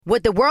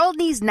What the world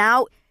needs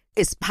now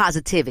is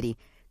positivity.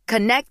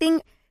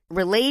 Connecting,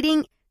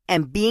 relating,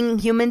 and being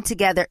human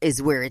together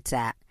is where it's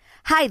at.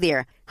 Hi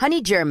there,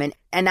 Honey German,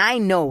 and I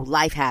know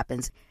life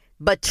happens,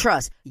 but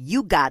trust,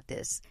 you got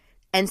this.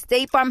 And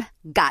State Farm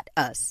got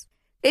us.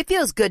 It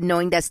feels good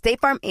knowing that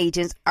State Farm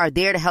agents are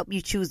there to help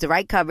you choose the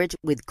right coverage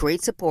with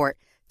great support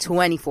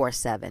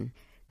 24/7.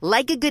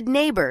 Like a good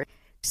neighbor,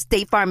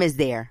 State Farm is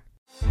there.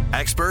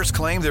 Experts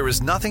claim there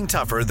is nothing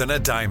tougher than a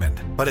diamond.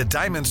 But at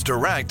Diamonds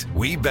Direct,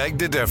 we beg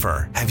to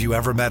differ. Have you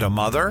ever met a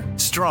mother?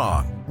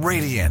 Strong,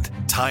 radiant,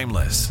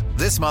 timeless.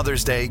 This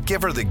Mother's Day,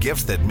 give her the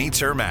gift that meets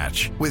her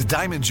match. With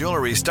diamond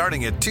jewelry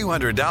starting at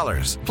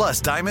 $200. Plus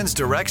Diamonds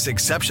Direct's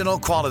exceptional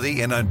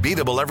quality and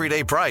unbeatable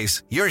everyday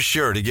price, you're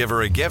sure to give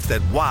her a gift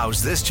that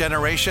wows this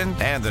generation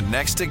and the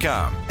next to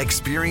come.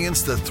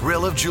 Experience the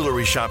thrill of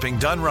jewelry shopping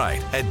done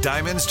right at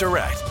Diamonds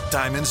Direct.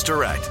 Diamonds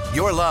Direct.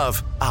 Your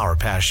love, our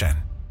passion.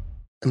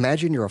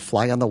 Imagine you're a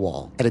fly on the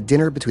wall at a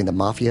dinner between the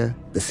mafia,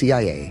 the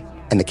CIA,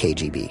 and the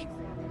KGB.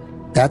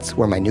 That's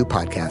where my new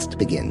podcast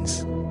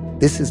begins.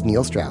 This is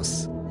Neil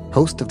Strauss,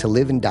 host of To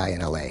Live and Die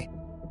in LA,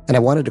 and I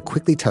wanted to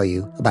quickly tell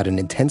you about an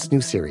intense new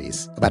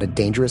series about a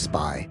dangerous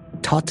spy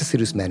taught to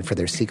seduce men for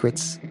their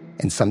secrets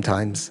and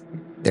sometimes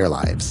their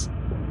lives.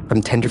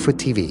 From Tenderfoot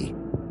TV,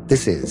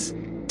 this is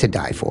To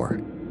Die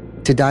For.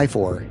 To Die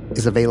For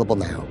is available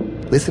now.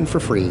 Listen for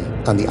free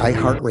on the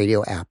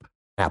iHeartRadio app,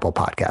 Apple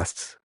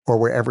Podcasts, or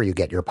wherever you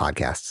get your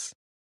podcasts.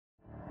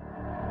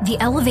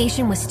 The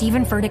Elevation with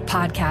Stephen Furtick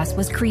podcast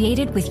was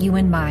created with you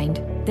in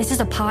mind. This is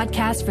a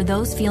podcast for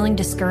those feeling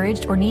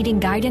discouraged or needing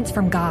guidance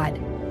from God.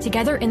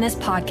 Together in this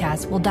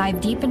podcast, we'll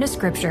dive deep into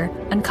Scripture,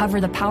 uncover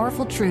the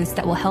powerful truths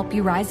that will help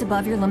you rise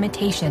above your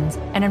limitations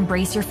and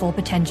embrace your full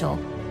potential.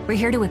 We're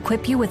here to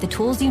equip you with the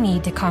tools you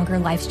need to conquer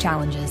life's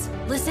challenges.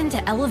 Listen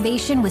to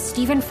Elevation with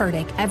Stephen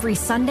Furtick every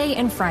Sunday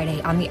and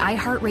Friday on the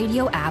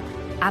iHeartRadio app,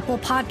 Apple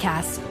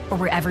Podcasts, or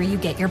wherever you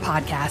get your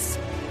podcasts.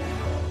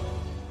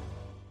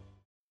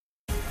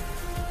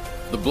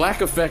 The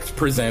Black Effect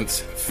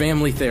presents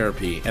Family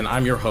Therapy, and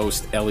I'm your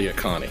host, Elliot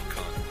Connie.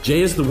 Jay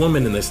is the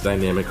woman in this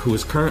dynamic who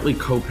is currently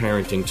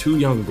co-parenting 2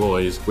 young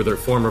boys with her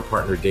former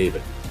partner,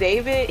 David.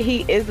 David,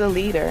 he is a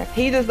leader.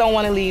 He just don't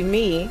want to leave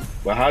me.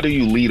 But how do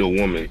you lead a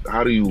woman?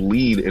 How do you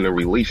lead in a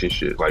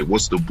relationship? Like,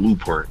 what's the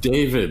blueprint?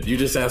 David, you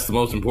just asked the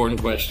most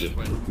important question.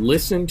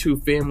 Listen to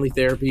Family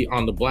Therapy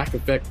on the Black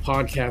Effect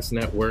Podcast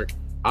Network,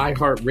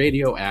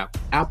 iHeartRadio app,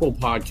 Apple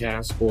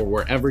Podcasts, or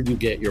wherever you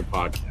get your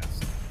podcasts.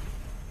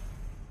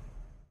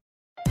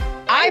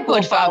 Ay,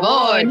 por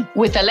favor,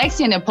 with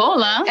Alexia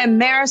Napola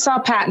and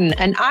Marisol Patton,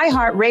 an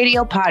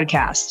iHeartRadio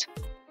podcast.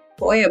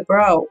 Boy,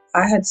 bro,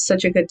 I had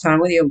such a good time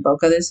with you in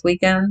Boca this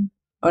weekend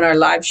on our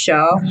live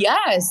show.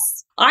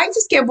 Yes. I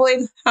just can't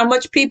believe how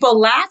much people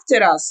laughed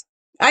at us.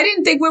 I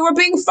didn't think we were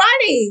being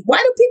funny. Why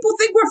do people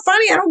think we're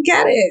funny? I don't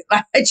get it.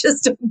 I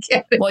just don't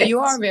get it. Well, you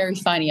are very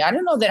funny. I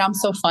don't know that I'm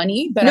so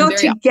funny, but no, I'm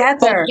very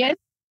together. outspoken.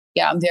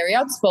 Yeah, I'm very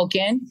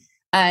outspoken.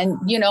 And,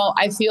 you know,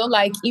 I feel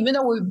like even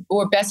though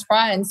we're best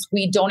friends,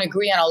 we don't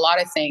agree on a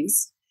lot of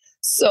things.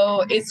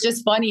 So it's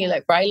just funny,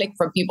 like, right? Like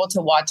for people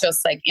to watch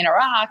us like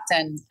interact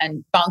and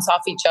bounce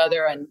off each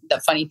other and the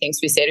funny things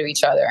we say to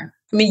each other.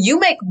 I mean, you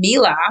make me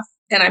laugh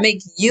and I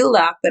make you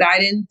laugh, but I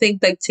didn't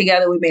think that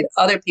together we made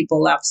other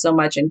people laugh so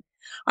much. And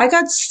I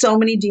got so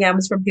many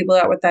DMs from people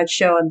that were at that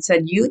show and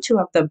said, you two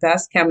have the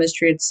best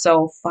chemistry. It's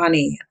so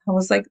funny. I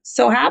was like,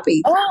 so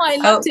happy. Oh, I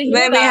love to hear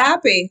that. Made me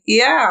happy.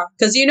 Yeah.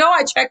 Because you know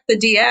I check the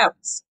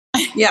DMs.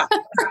 Yeah.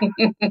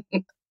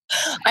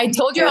 I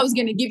told you I was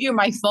going to give you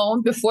my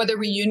phone before the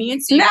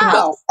reunion so you can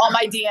go all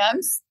my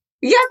DMs.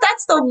 Yeah,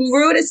 that's the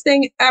rudest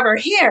thing ever.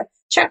 Here,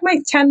 check my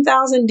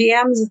 10,000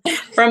 DMs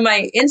from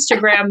my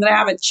Instagram that I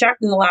haven't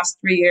checked in the last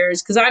 3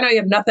 years because I know you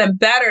have nothing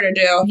better to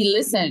do. Hey,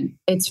 listen,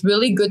 it's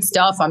really good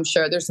stuff. I'm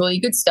sure there's really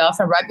good stuff.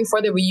 And right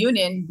before the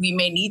reunion, we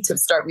may need to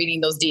start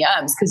reading those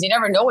DMs because you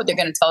never know what they're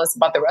going to tell us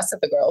about the rest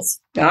of the girls.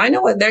 I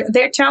know what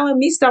they're telling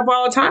me stuff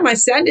all the time. I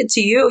send it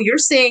to you. You're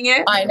seeing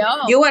it. I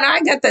know. You and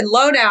I get the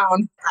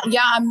lowdown.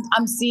 Yeah,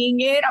 I'm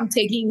seeing it. I'm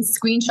taking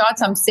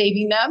screenshots. I'm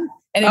saving them.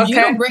 And if you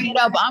don't bring it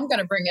up, I'm going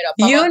to bring it up.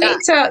 You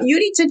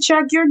need to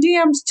check your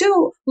DMs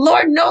too.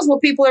 Lord knows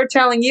what people are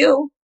telling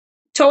you.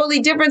 Totally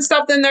different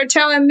stuff than they're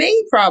telling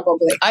me,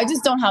 probably. I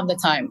just don't have the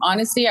time.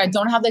 Honestly, I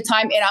don't have the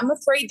time. And I'm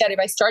afraid that if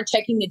I start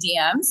checking the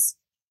DMs,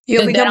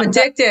 you'll become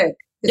addicted.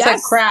 It's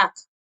like crack.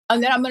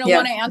 And then I'm going to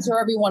want to answer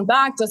everyone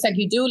back just like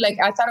you do. Like,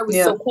 I thought it was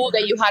so cool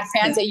that you had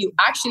fans that you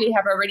actually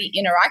have already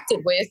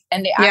interacted with.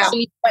 And they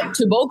actually went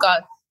to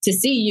Boca to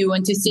see you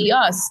and to see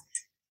us.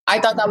 I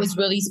thought that was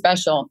really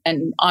special.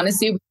 And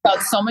honestly, we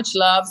felt so much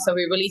love. So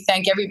we really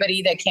thank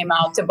everybody that came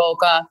out to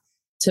Boca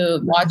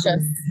to watch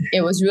us.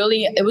 It was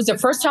the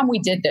first time we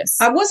did this.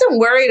 I wasn't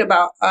worried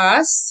about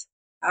us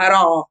at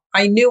all.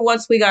 I knew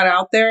once we got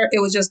out there, it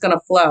was just going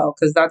to flow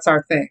because that's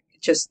our thing.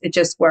 It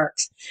just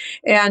works.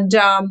 And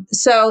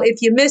so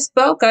if you miss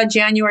Boca,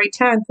 January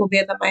 10th, we'll be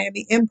at the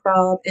Miami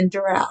Improv in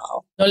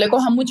Doral. No le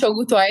coja mucho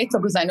gusto a esto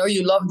because I know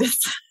you love this.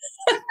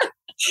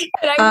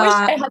 And I wish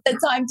I had the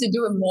time to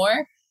do it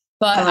more.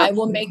 But I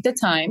will make the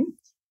time.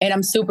 And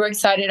I'm super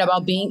excited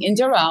about being in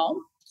Doral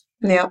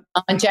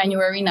on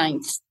January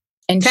 9th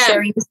and 10th.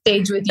 Sharing the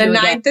stage with you. The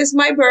 9th is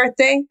my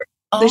birthday.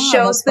 The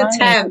show's the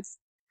 10th.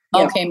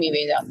 Okay,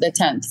 maybe the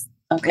 10th.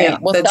 Okay, yeah,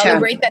 we'll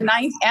celebrate 10th. The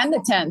 9th and the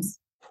 10th.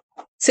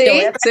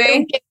 See?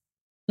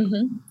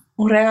 Mm-hmm.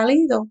 Un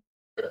regalito.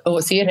 Oh,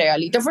 sí,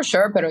 regalito for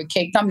sure, pero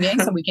cake también,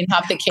 so we can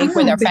have the cake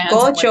with our fans.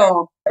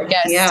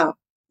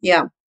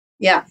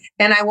 Yeah.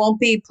 And I won't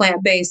be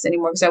plant-based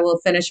anymore because I will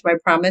finish my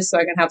promise so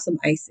I can have some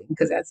icing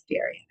because that's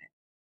dairy in it.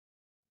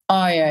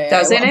 Oh, yeah.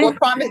 Doesn't it? We'll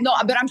promise, no,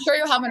 but I'm sure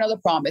you'll have another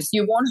promise.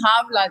 You won't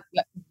have like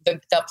the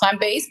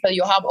plant-based, but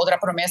you'll have otra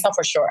promesa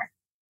for sure.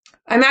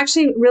 I'm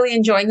actually really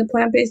enjoying the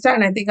plant-based diet,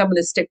 and I think I'm going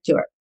to stick to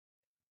it.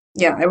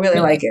 Yeah, I really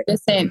like it.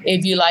 Listen,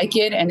 if you like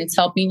it and it's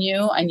helping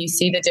you and you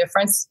see the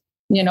difference,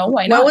 why not?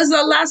 When was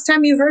the last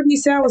time you heard me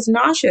say I was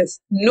nauseous?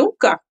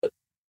 Nunca.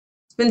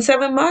 It's been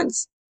 7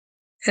 months.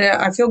 And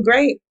I feel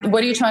great.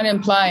 What are you trying to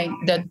imply?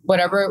 That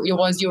whatever it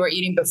was you were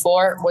eating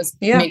before was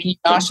making you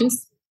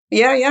nauseous?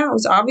 Yeah. It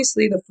was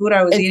obviously the food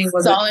I was eating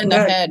was all in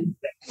the head.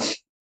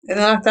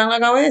 Está en la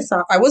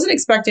cabeza. I wasn't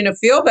expecting to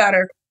feel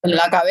better. En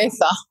la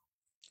cabeza.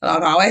 La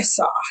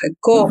cabeza. El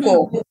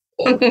coco.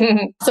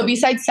 So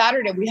besides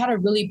Saturday, we had a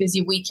really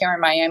busy week here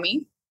in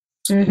Miami.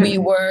 Mm-hmm. We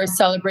were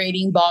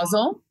celebrating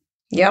Basel.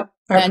 Yep.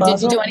 And Basel.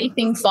 Did you do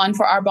anything fun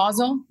for our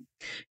Basel?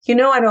 I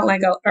don't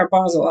like our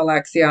Basel,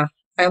 Alexia.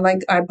 I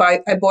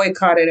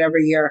boycott it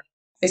every year.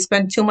 I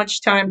spend too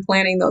much time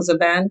planning those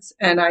events,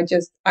 and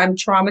I'm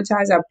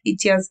traumatized. I have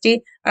PTSD.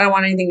 I don't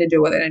want anything to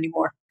do with it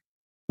anymore.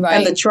 Right.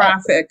 And the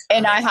traffic.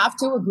 And I have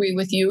to agree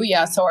with you.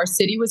 Yeah. So our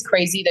city was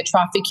crazy. The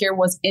traffic here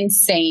was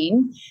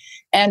insane.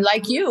 And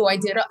like you,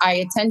 I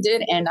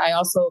attended and I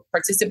also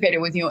participated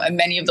with you in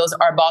many of those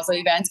Art Basel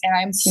events. And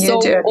I'm so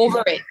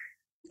over it.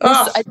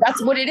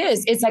 That's what it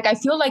is. It's like, I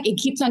feel like it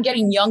keeps on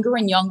getting younger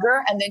and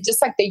younger. And then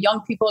just like the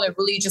young people that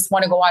really just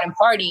want to go out and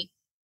party,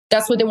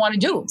 that's what they want to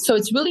do. So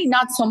it's really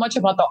not so much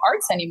about the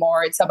arts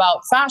anymore. It's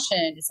about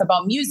fashion. It's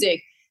about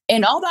music.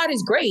 And all that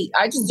is great.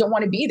 I just don't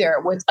want to be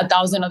there with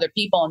 1,000 other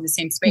people in the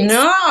same space.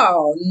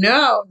 No.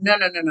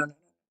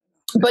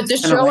 But the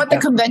show at the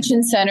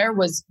convention center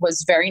was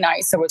very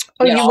nice. There was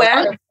a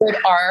lot of good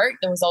art.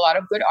 There was a lot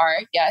of good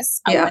art.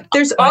 Yes. Yeah.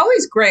 There's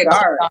always great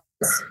art.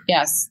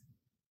 Yes.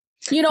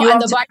 And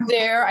the vibe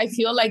there, I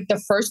feel like the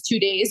first 2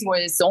 days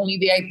was only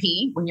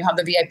VIP when you have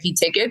the VIP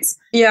tickets.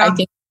 Yeah. I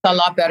think it's a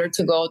lot better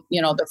to go,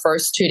 the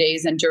first 2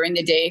 days and during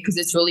the day because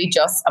it's really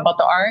just about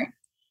the art.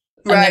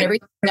 And then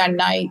everything at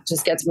night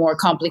just gets more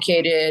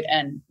complicated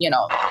and,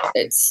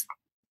 it's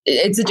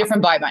a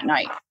different vibe at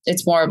night.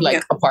 It's more of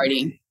like a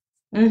party.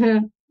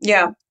 Mm-hmm.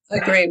 Yeah,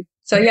 agreed.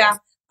 So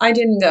I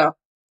didn't go.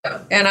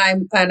 And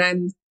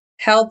I'm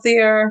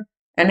healthier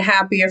and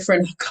happier for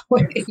not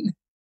going.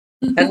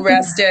 And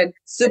rested,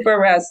 super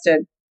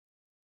rested.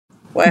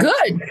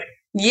 Good.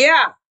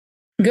 Yeah.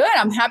 Good.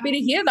 I'm happy to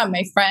hear that,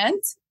 my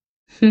friend.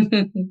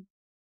 You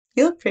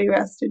look pretty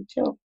rested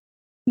too.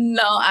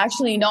 No,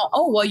 actually, no.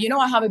 Oh, well,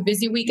 I have a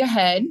busy week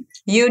ahead.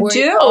 You do?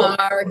 We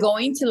are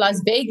going to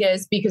Las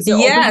Vegas because they're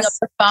opening up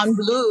the Found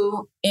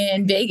Blue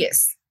in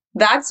Vegas.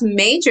 That's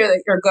major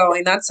that you're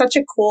going. That's such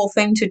a cool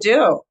thing to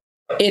do.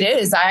 It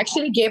is. I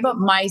actually gave up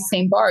my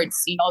St.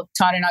 Bart's.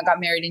 Todd and I got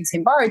married in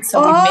St. Bart's.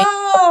 So we made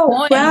a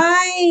point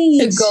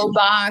to go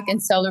back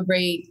and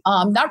celebrate.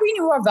 Not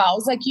renew our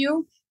vows like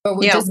you, but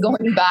we're just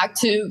going back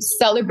to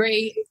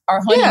celebrate our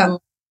honeymoon.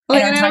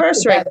 Like an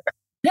anniversary.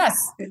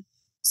 Yes.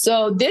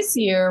 So this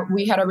year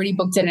we had already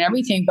booked it and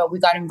everything, but we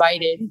got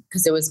invited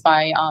because it was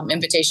by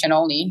invitation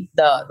only,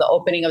 the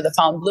opening of the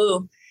Found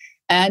Blue.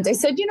 And I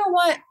said, you know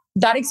what?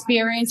 That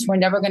experience, we're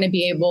never going to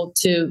be able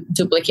to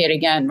duplicate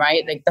again,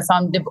 right? Like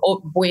they've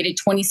waited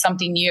 20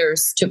 something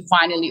years to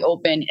finally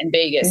open in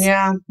Vegas.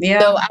 Yeah.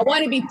 So I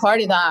want to be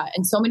part of that.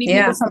 And so many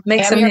people from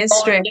make some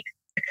history.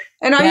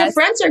 And all your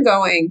friends are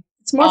going.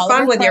 It's more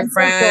fun with your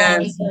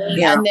friends.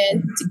 Yeah. And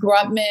then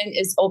Grubman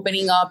is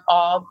opening up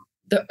all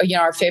the,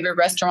 our favorite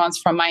restaurants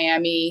from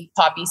Miami: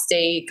 Poppy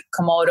Steak,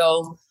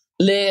 Komodo,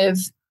 Live.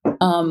 It's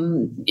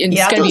going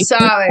to be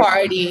a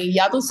party.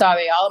 Ya tu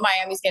sabe. All of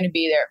Miami's going to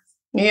be there.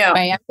 Yeah.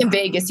 Miami and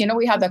Vegas.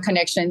 We have the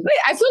connection.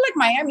 I feel like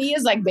Miami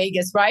is like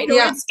Vegas, right? Or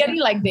it's getting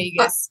like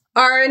Vegas.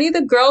 Are any of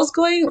the girls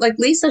going? Like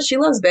Lisa, she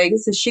loves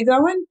Vegas. Is she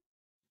going?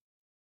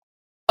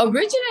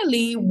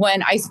 Originally,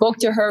 when I spoke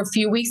to her a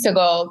few weeks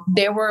ago,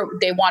 they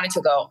wanted to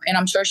go. And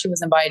I'm sure she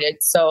was invited.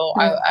 So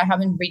I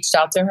haven't reached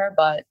out to her,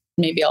 but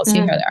maybe I'll see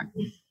her there.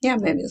 Yeah,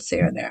 maybe I'll see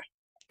her there.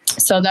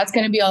 So that's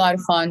going to be a lot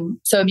of fun.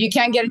 So if you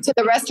can't get into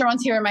the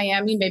restaurants here in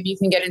Miami, maybe you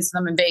can get into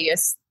them in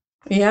Vegas.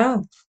 Yeah.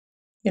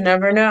 You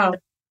never know.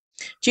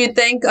 Do you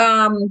think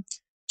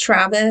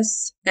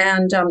Travis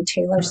and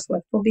Taylor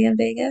Swift will be in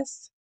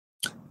Vegas?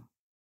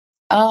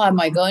 Oh,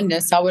 my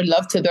goodness. I would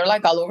love to. They're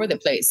like all over the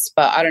place.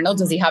 But I don't know.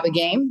 Does he have a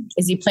game?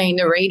 Is he playing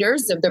the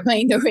Raiders? If they're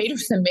playing the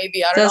Raiders, then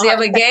maybe I don't know. Does he have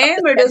a game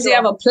or does he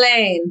have a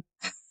plane?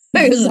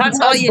 Because that's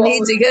all you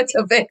need to get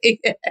to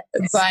Vegas.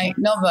 Right.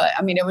 No, but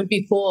it would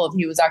be cool if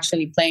he was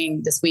actually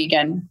playing this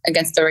weekend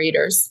against the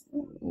Raiders.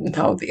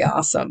 That would be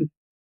awesome.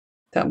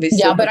 That'd be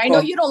yeah, but cool. I know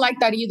you don't like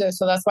that either.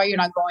 So that's why you're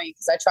not going,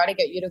 because I try to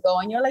get you to go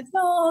and you're like,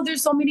 no,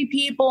 there's so many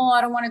people.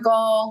 I don't want to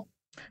go.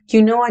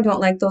 You know, I don't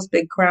like those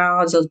big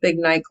crowds, those big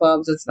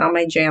nightclubs. It's not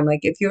my jam. Like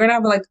if you're going to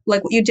have like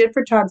what you did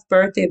for Todd's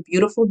birthday, a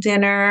beautiful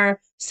dinner,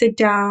 sit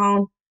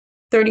down,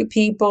 30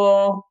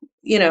 people,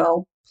 you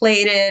know,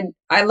 plated.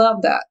 I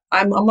love that.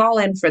 I'm all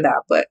in for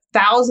that. But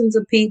thousands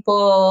of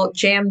people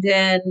jammed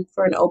in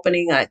for an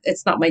opening,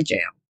 it's not my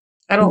jam.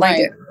 I don't like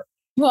it.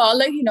 Well, I'll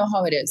let you know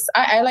how it is.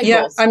 I like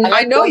both.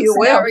 I know you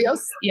scenarios. will.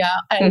 Yeah,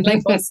 I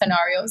like both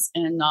scenarios.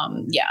 And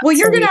yeah. Well,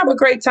 you're going to have a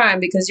great time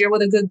because you're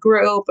with a good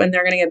group and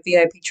they're going to get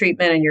VIP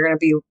treatment and you're going to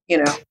be, you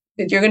know,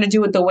 you're going to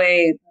do it the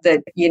way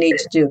that you need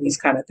to do these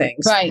kind of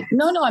things. Right.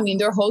 No, I mean,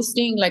 they're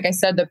hosting, like I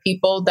said, the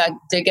people that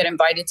did get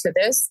invited to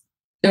this,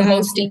 they're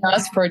hosting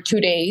us for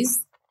 2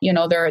 days. You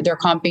know, they're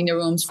comping the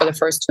rooms for the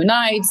first 2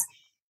 nights.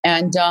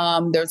 And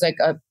there's like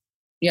a,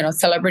 you know,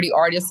 celebrity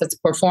artist that's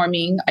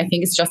performing. I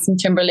think it's Justin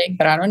Timberlake,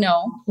 but I don't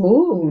know.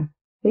 Ooh,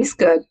 he's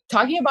good.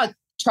 Talking about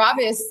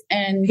Travis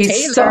and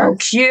he's Taylor. So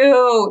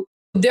cute.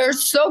 They're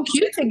so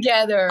cute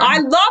together. I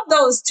love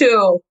those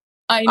two.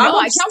 I know.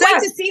 I can't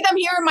wait to see them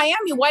here in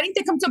Miami. Why didn't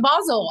they come to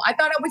Basel? I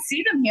thought I would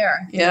see them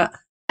here. Yeah.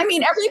 I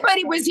mean,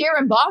 everybody was here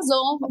in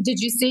Basel. Did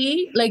you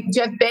see? Like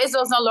Jeff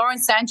Bezos and Lauren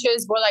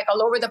Sanchez were like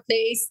all over the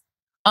place.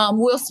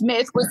 Will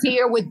Smith was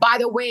here with, by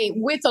the way,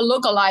 with a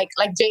lookalike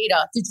like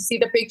Jada. Did you see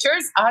the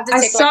pictures? I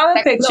saw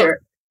the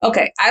picture. Look.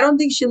 Okay, I don't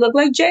think she looked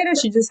like Jada.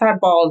 She just had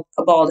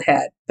a bald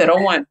head. Pero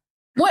bueno.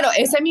 Bueno,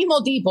 ese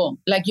mismo tipo.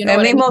 Like, you know el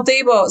mismo what I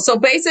mean? tipo. So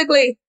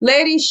basically,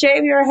 ladies,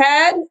 shave your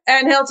head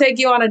and he'll take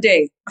you on a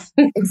date.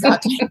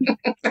 Exactly.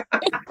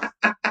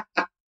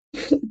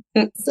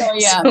 So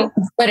yeah,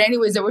 but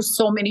anyways, there were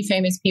so many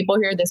famous people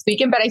here this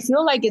weekend, but I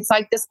feel like it's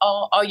like this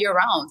all year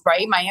round,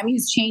 right?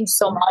 Miami's changed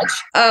so much.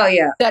 Oh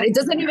yeah. That it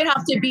doesn't even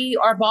have to be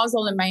our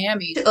Basel in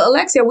Miami.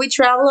 Alexia, we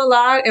travel a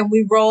lot and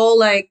we roll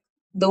like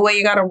the way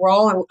you got to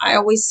roll. And I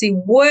always see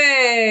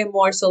way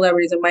more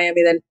celebrities in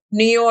Miami than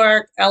New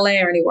York, LA,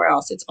 or anywhere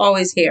else. It's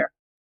always here.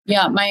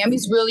 Yeah,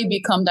 Miami's really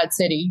become that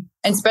city.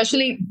 And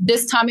especially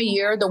this time of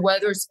year, the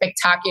weather is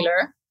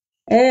spectacular.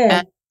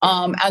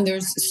 And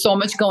there's so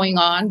much going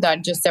on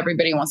that just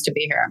everybody wants to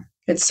be here.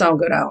 It's so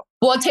good out.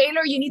 Well,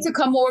 Taylor, you need to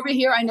come over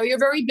here. I know you're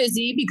very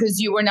busy because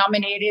you were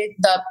nominated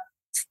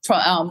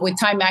with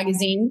Time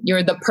Magazine.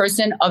 You're the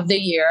Person of the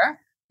Year.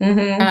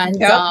 And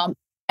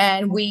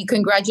and we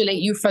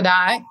congratulate you for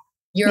that.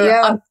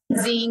 You're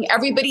amazing.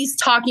 Everybody's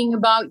talking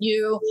about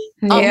you.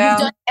 You've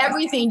done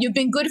everything. You've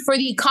been good for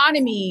the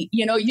economy.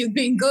 You know, you've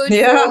been good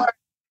for...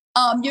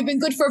 you've been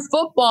good for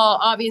football,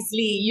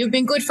 obviously. You've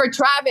been good for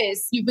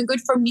Travis. You've been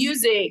good for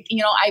music.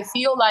 You know, I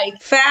feel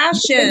like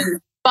fashion,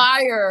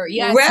 fire,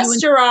 yes,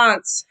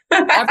 restaurants,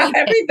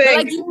 everything.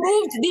 Like you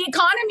moved the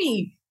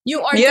economy.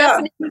 You are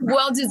definitely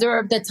well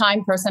deserved the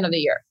Time Person of the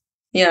Year.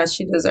 Yeah,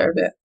 she deserved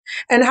it.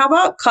 And how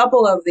about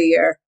Couple of the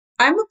Year?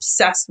 I'm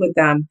obsessed with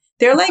them.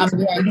 They're like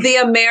the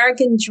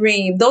American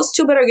dream. Those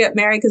two better get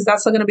married because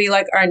that's going to be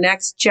like our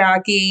next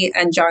Jackie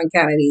and John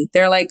Kennedy.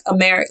 They're like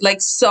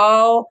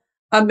so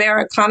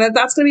Americana.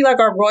 That's going to be like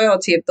our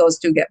royalty if those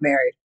two get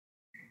married.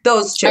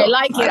 Those two. I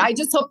like it. I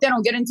just hope they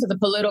don't get into the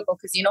political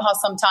because you know how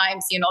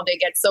sometimes, you know, they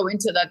get so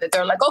into that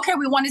they're like, okay,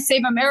 we want to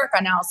save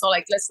America now. So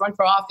like, let's run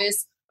for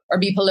office or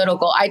be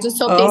political. I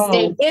just hope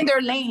they stay in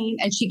their lane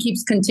and she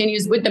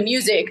continues with the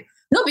music.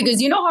 No,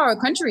 because you know how our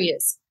country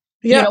is.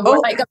 Yeah. You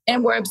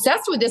know, we're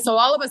obsessed with this. So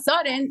all of a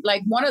sudden,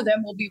 like one of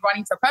them will be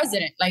running for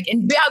president. Like,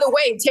 and by the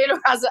way, Taylor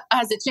has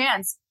a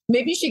chance.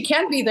 Maybe she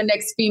can be the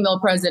next female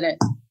president.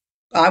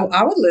 I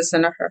would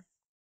listen to her.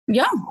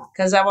 Yeah.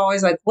 Because I'm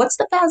always like, what's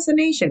the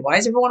fascination? Why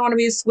does everyone want to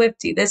be a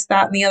Swiftie? This,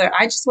 that, and the other.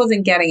 I just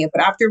wasn't getting it.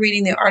 But after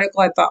reading the article,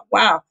 I thought,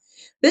 wow,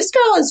 this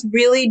girl is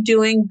really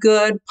doing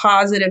good,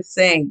 positive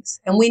things.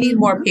 And we need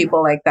more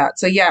people like that.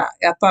 So yeah,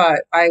 I thought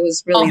I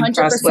was really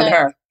impressed with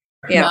her.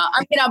 Yeah.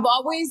 I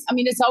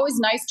mean, it's always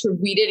nice to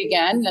read it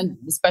again, and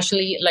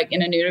especially like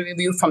in an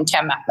interview from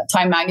Time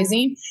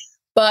Magazine.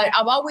 But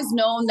I've always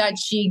known that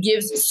she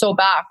gives so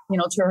back, you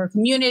know, to her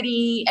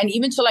community and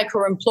even to like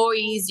her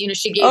employees. You know,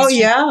 she gave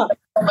so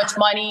much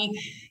money.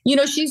 You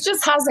know, she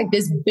just has like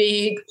this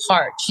big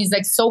heart. She's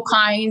like so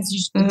kind.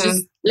 Just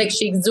like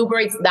she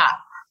exuberates that.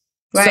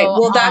 Right. So,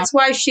 well, that's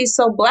why she's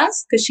so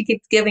blessed because she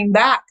keeps giving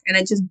back and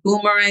it just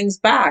boomerangs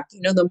back. You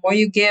know, the more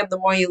you give, the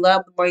more you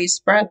love, the more you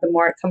spread, the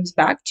more it comes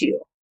back to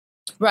you.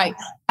 Right.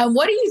 And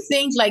what do you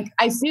think? Like,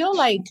 I feel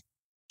like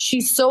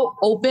she's so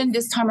open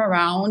this time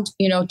around,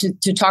 you know,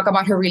 to talk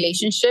about her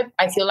relationship.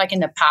 I feel like in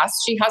the past,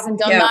 she hasn't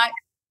done that.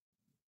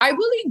 I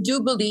really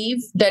do believe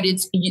that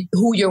it's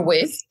who you're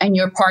with and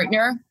your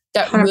partner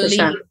that 100%.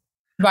 Really,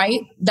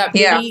 right? That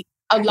really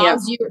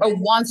allows you or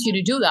wants you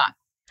to do that.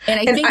 And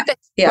I think that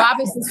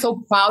Travis is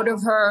so proud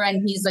of her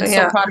and he's like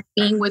so proud of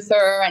being with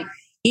her and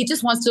he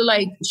just wants to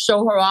like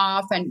show her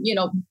off and, you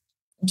know,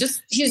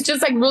 he's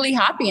just like really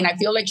happy. And I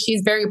feel like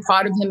she's very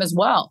proud of him as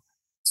well.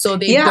 So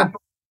they're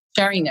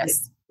sharing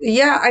this.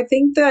 Yeah, I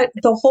think that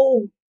the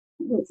whole,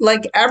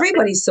 like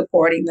everybody's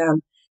supporting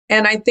them.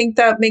 And I think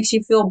that makes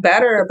you feel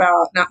better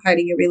about not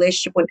hiding your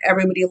relationship when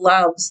everybody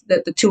loves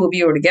that the two of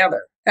you are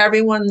together.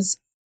 Everyone's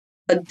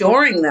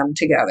adoring them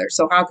together.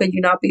 So how could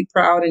you not be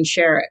proud and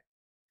share it?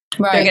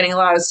 Right. They're getting a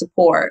lot of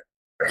support.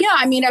 Yeah,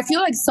 I mean, I feel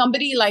like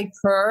somebody like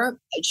her,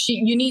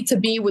 you need to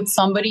be with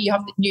somebody.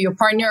 Your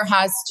partner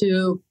has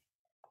to,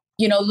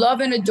 love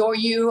and adore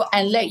you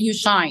and let you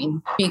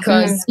shine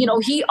because,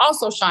 he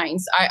also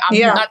shines. I'm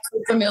not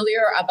so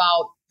familiar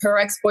about her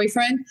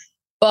ex-boyfriend,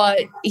 but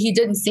he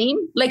didn't seem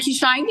like he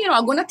shined.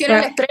 Algunas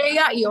tienen la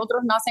estrella y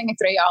otros nacen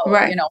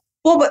estrellados,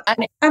 Well, but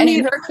and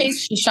in her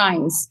case, she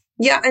shines.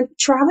 Yeah, and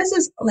Travis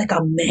is like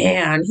a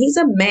man. He's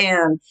a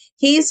man.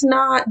 He's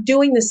not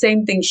doing the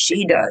same thing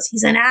she does.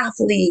 He's an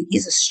athlete.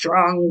 He's a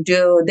strong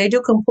dude. They do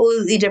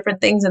completely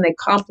different things and they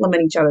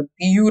complement each other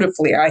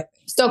beautifully, I think.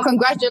 So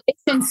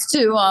congratulations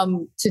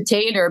to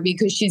Taylor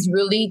because she's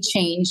really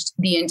changed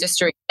the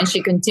industry and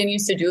she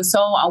continues to do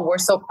so. And we're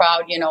so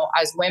proud,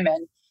 as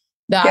women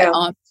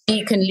that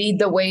she can lead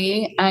the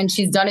way and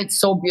she's done it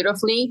so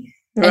beautifully.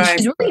 And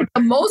she's really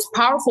the most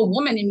powerful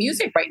woman in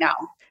music right now.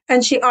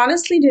 And she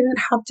honestly didn't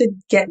have to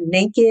get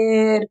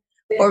naked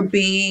or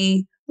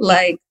be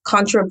like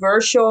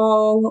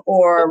controversial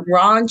or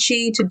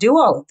raunchy to do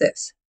all of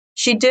this.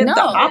 She did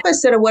the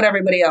opposite of what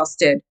everybody else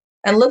did.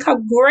 And look how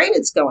great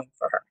it's going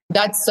for her.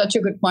 That's such a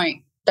good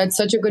point.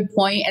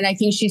 And I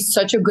think she's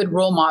such a good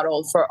role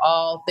model for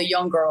all the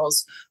young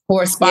girls who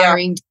are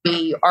aspiring to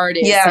be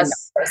artists and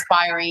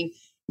aspiring,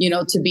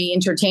 to be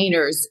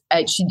entertainers.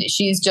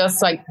 She's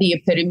just like the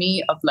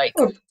epitome of like...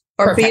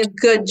 Or be a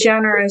good,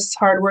 generous,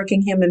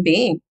 hardworking human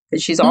being.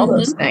 Because she's all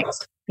those things.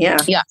 Yeah.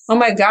 Oh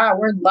my God,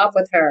 we're in love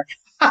with her.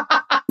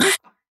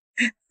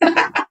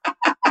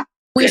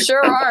 We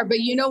sure are. But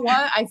you know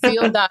what? I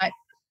feel that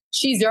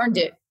she's earned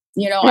it.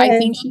 I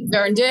think she's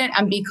earned it.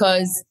 And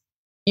because,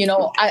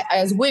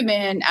 as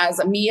women,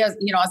 as me, as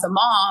a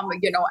mom,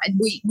 and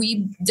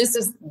we this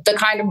is the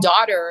kind of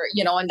daughter,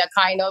 and the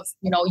kind of,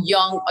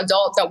 young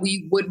adult that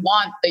we would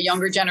want the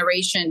younger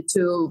generation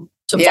to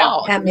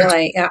follow.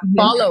 Emulate.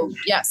 Follow.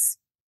 Yes.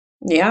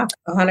 Yeah,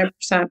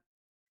 100%.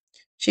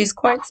 She's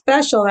quite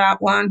special,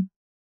 that one.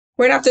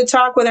 We're going to have to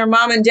talk with her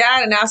mom and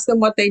dad and ask them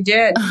what they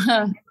did.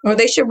 Or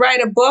they should write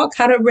a book,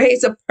 How to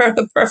Raise the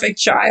Perfect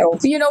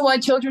Child. You know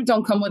what? Children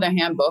don't come with a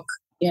handbook.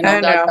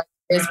 That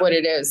is what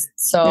it is.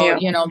 So,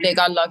 they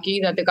got lucky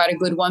that they got a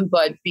good one.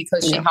 But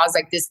because she has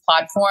like this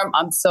platform,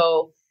 I'm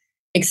so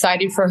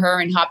excited for her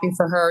and happy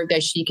for her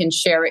that she can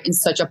share it in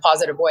such a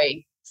positive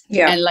way.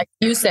 Yeah. And like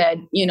you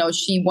said,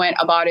 she went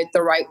about it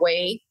the right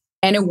way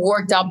and it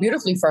worked out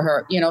beautifully for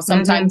her.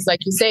 Sometimes, like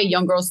you say,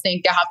 young girls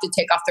think they have to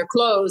take off their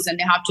clothes and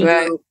they have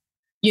to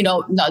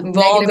do,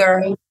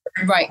 vulgar,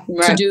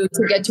 to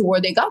get to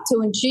where they got to.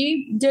 And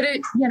she did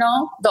it,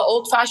 the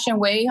old fashioned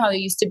way, how they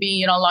used to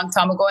be, a long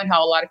time ago and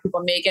how a lot of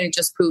people make it. It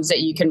just proves that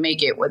you can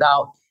make it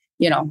without,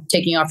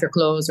 taking off your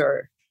clothes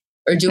or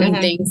doing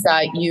things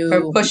that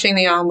or pushing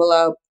the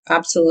envelope.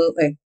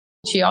 Absolutely.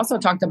 She also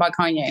talked about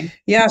Kanye.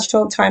 Yeah, she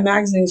told Time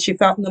Magazine she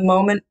felt in the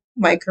moment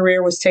my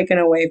career was taken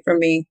away from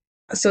me.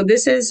 So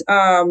this is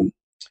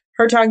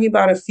her talking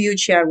about a feud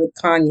she had with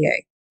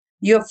Kanye.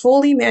 You have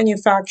fully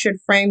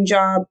manufactured frame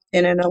job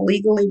in an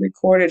illegally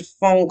recorded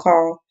phone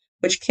call,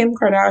 which Kim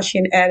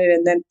Kardashian edited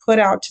and then put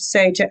out to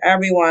say to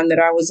everyone that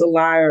I was a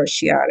liar,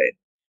 she added.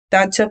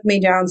 That took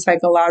me down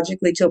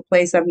psychologically to a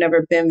place I've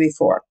never been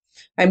before.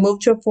 I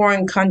moved to a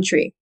foreign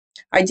country.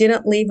 I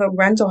didn't leave a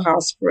rental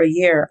house for a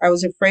year. I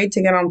was afraid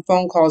to get on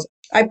phone calls.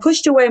 I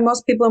pushed away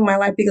most people in my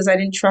life because I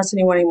didn't trust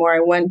anyone anymore. I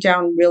went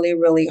down really,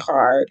 really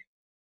hard.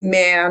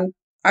 Man,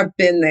 I've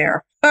been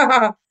there.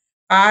 I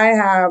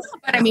have.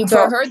 But I mean,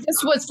 for her,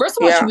 this was, first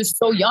of all, she was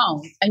so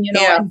young. And,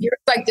 and here's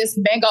like this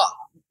mega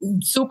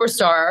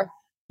superstar,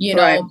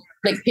 like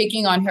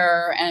picking on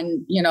her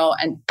and,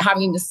 and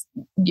having this,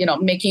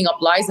 making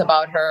up lies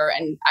about her.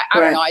 And I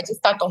don't know, I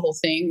just thought the whole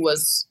thing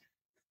was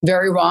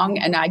very wrong.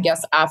 And I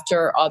guess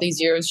after all these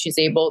years, she's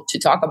able to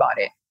talk about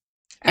it.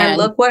 And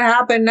look what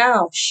happened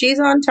now. She's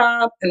on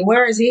top. And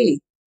where is he?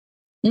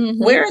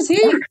 Mm-hmm. Where is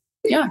he?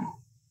 Yeah.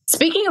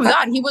 Speaking of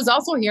that, he was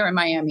also here in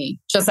Miami.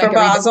 Just like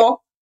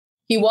Basel.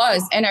 He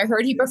was. And I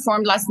heard he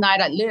performed last night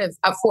at Live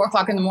at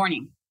 4:00 in the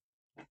morning.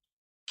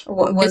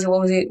 What was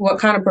he? What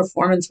kind of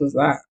performance was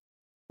that?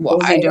 Well,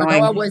 I don't know.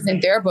 I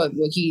wasn't there, but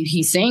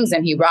he sings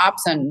and he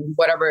raps and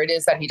whatever it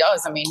is that he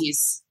does. I mean,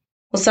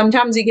 well,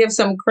 sometimes he gives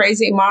some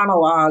crazy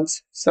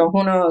monologues. So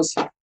who knows?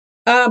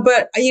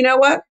 But you know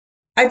what?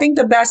 I think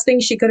the best thing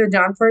she could have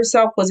done for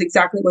herself was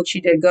exactly what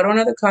she did. Go to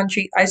another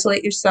country,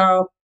 isolate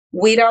yourself,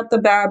 weed out the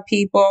bad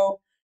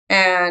people,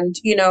 and,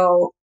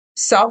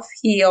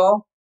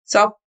 self-heal,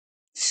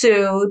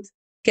 self-soothe,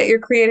 get your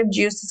creative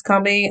juices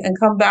coming and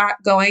come back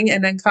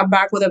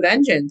with a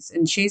vengeance.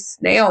 And she's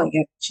nailing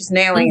it. She's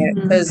nailing it.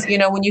 Because,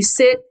 when you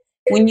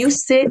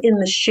sit in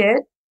the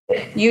shit,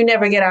 you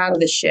never get out of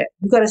the shit.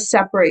 You got to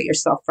separate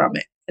yourself from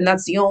it. And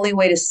that's the only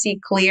way to see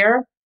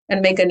clear and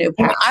make a new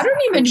path. I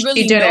don't even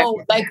really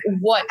know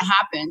what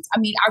happened. I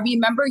mean, I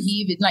remember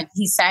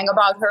he sang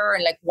about her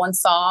in like one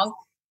song.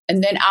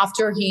 And then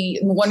after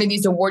one of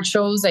these award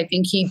shows, I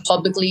think he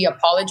publicly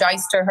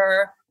apologized to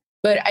her.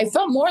 But I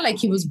felt more like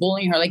he was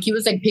bullying her, like he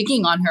was like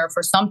picking on her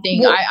for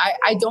something. Well,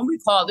 I don't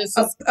recall this.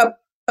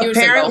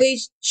 Apparently,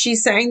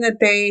 she's saying that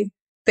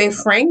they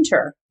framed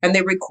her and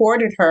they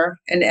recorded her,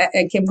 and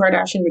Kim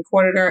Kardashian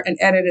recorded her and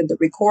edited the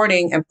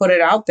recording and put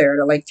it out there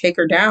to like take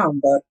her down.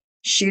 But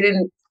she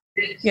didn't,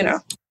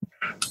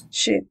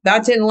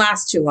 that didn't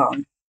last too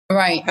long.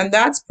 Right. And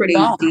that's pretty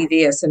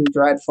devious and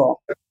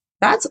dreadful.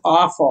 That's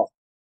awful.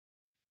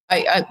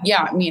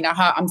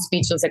 I'm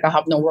speechless. Like I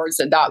have no words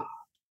that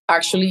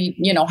actually,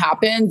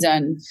 happened.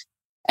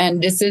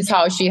 And this is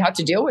how she had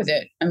to deal with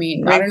it. I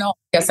mean, right. I don't know.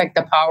 I guess like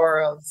the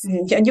power of.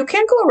 And you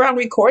can't go around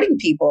recording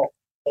people.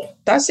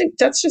 That's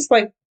just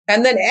like,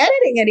 and then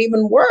editing it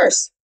even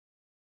worse.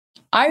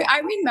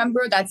 I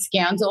remember that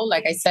scandal,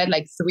 like I said,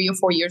 like 3 or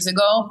 4 years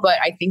ago, but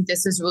I think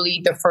this is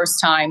really the first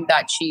time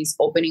that she's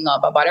opening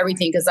up about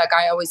everything. Because like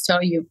I always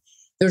tell you,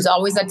 there's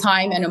always a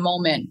time and a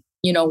moment,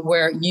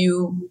 where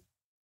you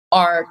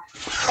are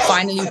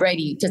finally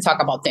ready to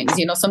talk about things.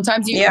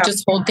 Sometimes you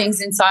just hold things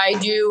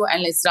inside you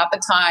and it's not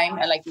the time.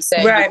 And like you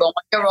said, you go on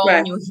your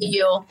own, you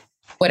heal,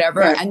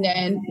 whatever. Right. And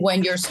then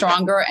when you're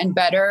stronger and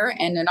better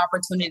and an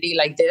opportunity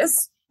like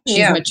this,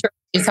 she's mature.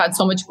 She's had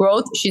so much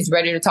growth. She's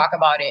ready to talk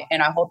about it.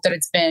 And I hope that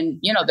it's been,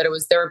 that it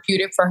was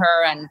therapeutic for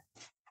her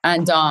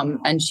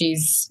and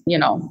she's,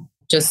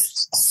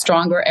 just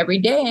stronger every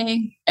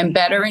day and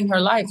better in her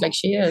life like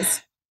she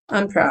is.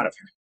 I'm proud of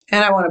her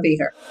and I want to be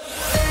her.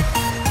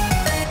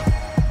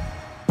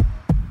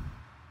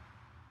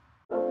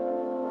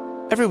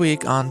 Every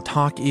week on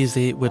Talk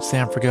Easy with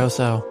Sam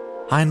Fragoso,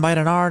 I invite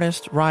an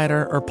artist,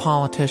 writer, or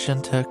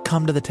politician to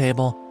come to the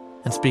table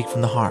and speak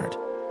from the heart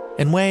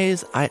in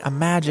ways I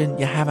imagine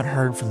you haven't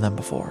heard from them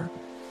before.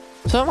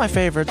 Some of my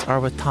favorites are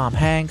with Tom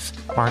Hanks,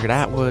 Margaret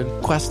Atwood,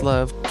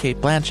 Questlove,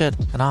 Cate Blanchett,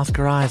 and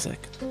Oscar Isaac.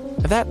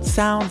 If that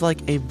sounds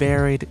like a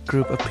varied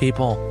group of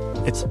people,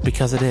 it's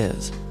because it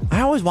is.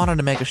 I always wanted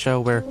to make a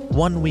show where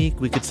one week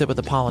we could sit with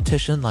a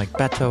politician like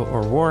Beto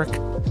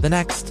O'Rourke, the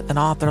next an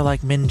author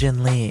like Min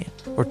Jin Lee,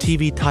 or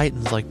TV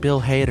titans like Bill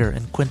Hader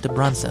and Quinta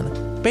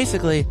Brunson.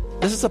 Basically,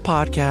 this is a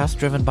podcast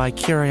driven by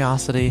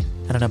curiosity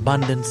and an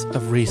abundance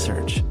of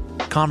research.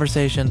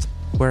 Conversations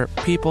where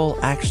people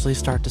actually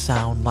start to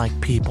sound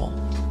like people.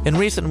 In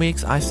recent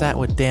weeks, I sat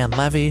with Dan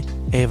Levy,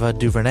 Ava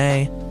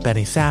DuVernay,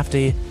 Benny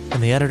Safdie,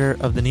 and the editor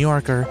of The New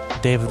Yorker,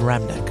 David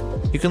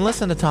Remnick. You can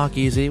listen to Talk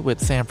Easy with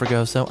Sam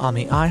Fragoso on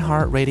the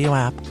iHeartRadio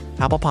app,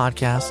 Apple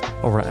Podcasts,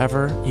 or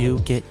wherever you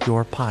get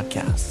your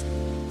podcasts.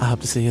 I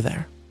hope to see you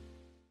there.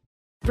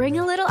 Bring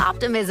a little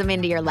optimism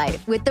into your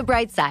life with The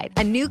Bright Side,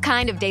 a new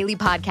kind of daily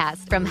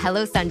podcast from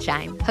Hello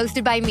Sunshine,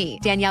 hosted by me,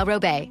 Danielle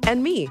Robay.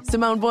 And me,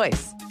 Simone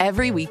Boyce.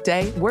 Every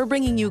weekday, we're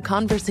bringing you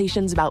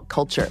conversations about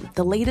culture,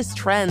 the latest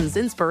trends,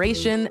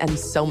 inspiration, and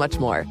so much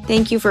more.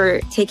 Thank you for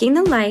taking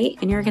the light,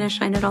 and you're going to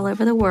shine it all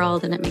over the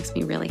world, and it makes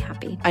me really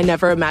happy. I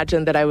never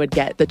imagined that I would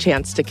get the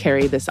chance to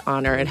carry this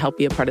honor and help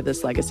be a part of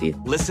this legacy.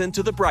 Listen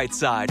to The Bright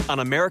Side on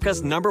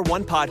America's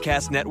 #1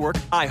 podcast network,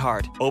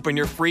 iHeart. Open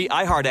your free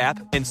iHeart app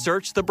and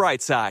search The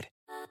Bright Side.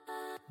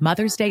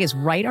 Mother's Day is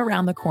right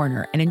around the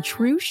corner, and in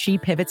true She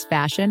Pivots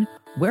fashion,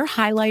 we're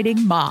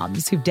highlighting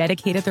moms who've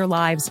dedicated their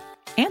lives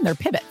and their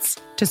pivots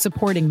to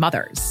supporting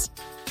mothers.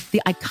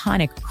 The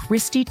iconic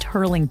Christy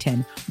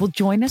Turlington will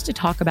join us to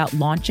talk about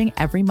launching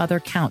Every Mother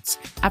Counts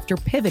after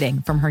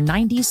pivoting from her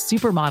 90s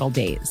supermodel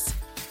days.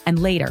 And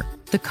later,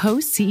 the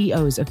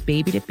co-CEOs of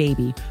Baby to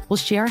Baby will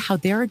share how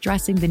they're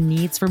addressing the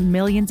needs for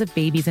millions of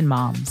babies and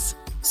moms.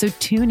 So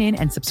tune in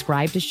and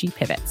subscribe to She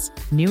Pivots.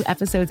 New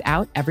episodes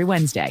out every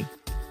Wednesday.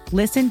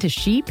 Listen to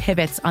She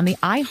Pivots on the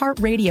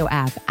iHeartRadio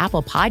app,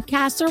 Apple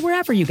Podcasts, or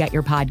wherever you get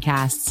your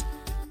podcasts.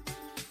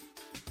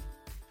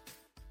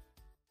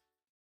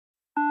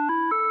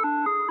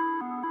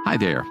 Hi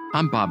there,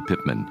 I'm Bob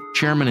Pittman,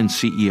 Chairman and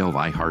CEO of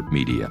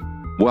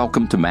iHeartMedia.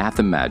 Welcome to Math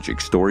and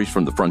Magic, Stories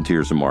from the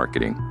Frontiers of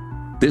Marketing.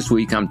 This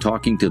week, I'm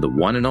talking to the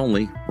one and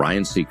only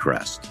Ryan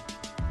Seacrest.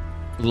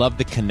 Love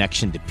the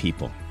connection to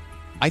people.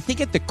 I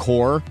think at the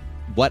core,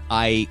 what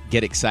I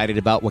get excited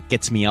about, what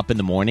gets me up in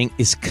the morning,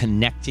 is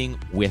connecting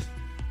with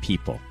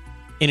people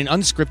in an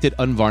unscripted,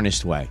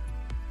 unvarnished way.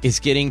 Is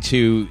getting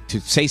to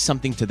say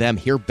something to them,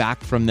 hear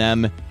back from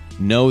them,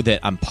 know that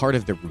I'm part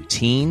of the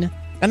routine.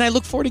 And I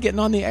look forward to getting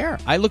on the air.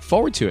 I look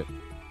forward to it.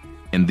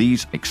 In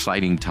these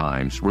exciting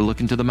times, we're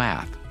looking to the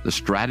math, the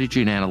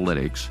strategy and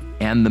analytics,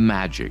 and the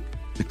magic,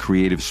 the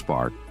creative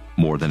spark,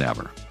 more than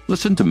ever.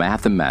 Listen to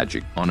Math and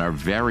Magic on our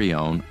very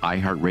own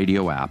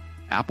iHeartRadio app,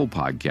 Apple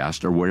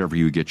Podcast, or wherever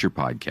you get your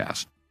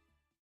podcast.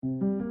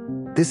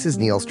 This is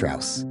Neil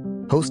Strauss,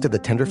 host of the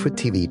Tenderfoot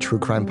TV True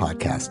Crime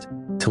Podcast,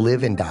 To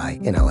Live and Die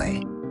in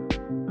LA.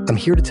 I'm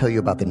here to tell you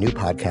about the new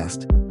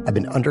podcast I've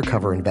been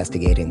undercover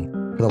investigating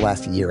for the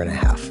last year and a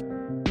half.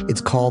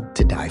 It's called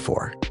To Die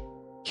For.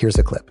 Here's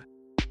a clip.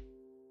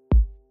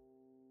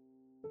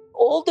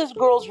 All these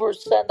girls were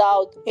sent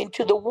out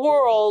into the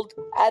world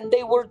and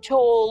they were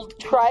told,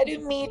 try to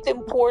meet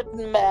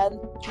important men,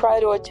 try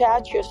to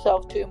attach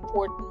yourself to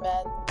important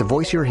men. The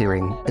voice you're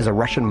hearing is a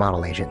Russian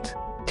model agent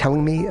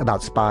telling me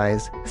about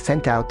spies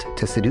sent out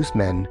to seduce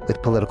men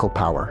with political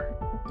power.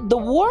 The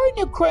war in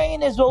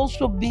Ukraine is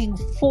also being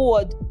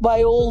fought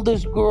by all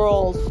these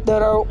girls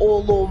that are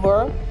all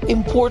over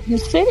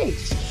important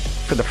cities.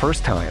 For the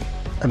first time,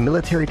 a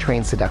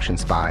military-trained seduction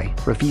spy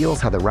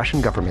reveals how the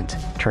Russian government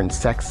turned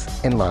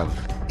sex and love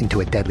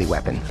into a deadly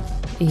weapon.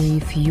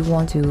 If you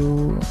want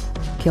to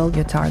kill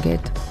your target,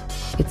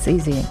 it's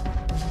easy.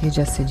 You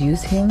just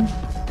seduce him,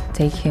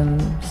 take him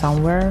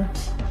somewhere,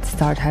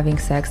 start having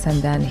sex,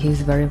 and then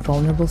he's very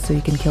vulnerable, so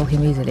you can kill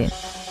him easily.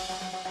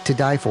 To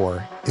Die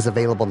For is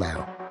available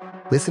now.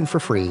 Listen for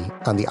free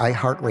on the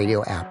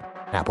iHeartRadio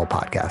app, Apple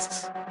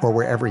Podcasts, or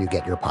wherever you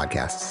get your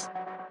podcasts.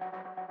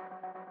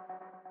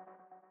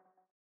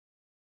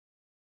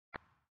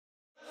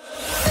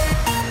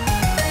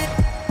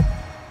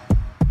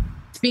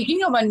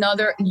 Speaking of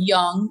another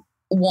young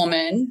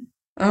woman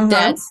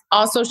that's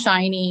also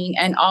shining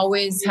and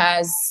always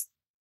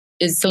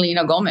is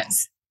Selena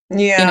Gomez.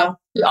 Yeah. You know,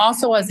 she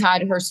also has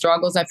had her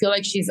struggles. I feel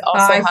like she's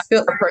also had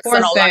her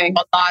personal life,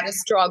 a lot of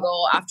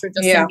struggle after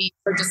Justin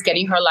Bieber just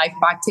getting her life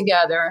back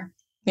together.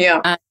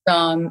 Yeah.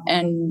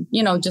 And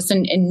you know, just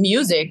in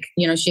music,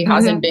 you know, she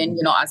hasn't been,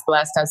 you know, as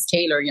blessed as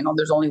Taylor. You know,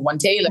 there's only one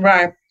Taylor.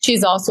 Right.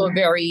 She's also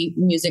very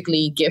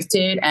musically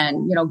gifted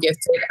and, you know,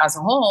 gifted as a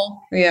whole.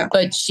 Yeah.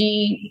 But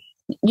she,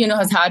 you know,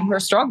 has had her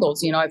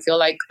struggles. You know, I feel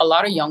like a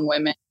lot of young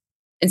women,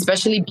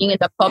 especially being in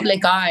the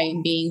public eye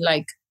and being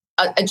like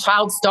a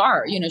child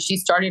star. You know, she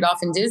started off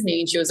in Disney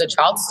and she was a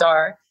child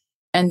star.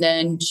 And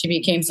then she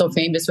became so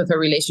famous with her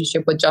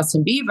relationship with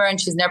Justin Bieber.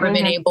 And she's never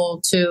been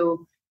able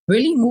to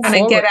really move forward.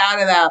 And get out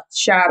of that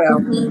shadow.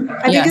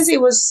 I think because he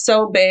was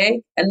so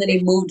big and then he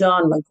moved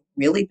on like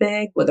really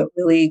big with a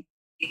really,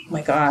 oh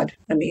my God.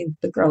 I mean,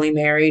 the girl he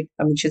married,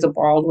 I mean, she's a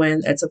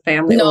Baldwin. It's a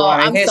family with a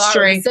lot of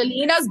history. Sorry.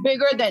 Selena's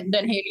bigger than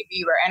Hailey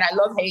Bieber. And I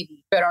love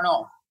Hailey, but I don't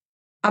know.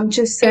 I'm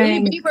just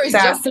saying. Hailey Bieber is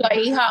just la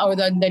hija or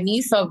the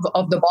niece of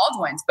the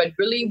Baldwins. But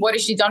really, what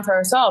has she done for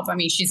herself? I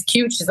mean, she's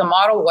cute. She's a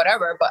model,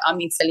 whatever. But I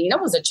mean, Selena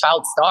was a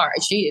child star.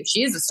 She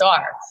is a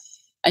star.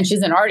 And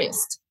she's an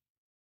artist.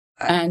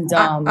 And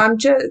I'm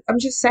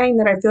just saying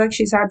that I feel like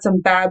she's had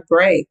some bad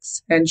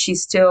breaks and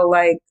she's still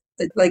like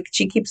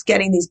she keeps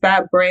getting these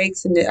bad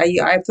breaks and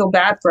I feel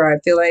bad for her. I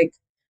feel like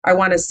I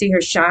want to see her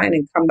shine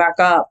and come back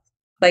up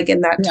like in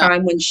that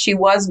time when she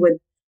was with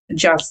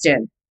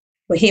Justin.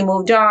 But he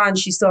moved on.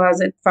 She still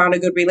hasn't found a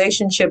good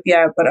relationship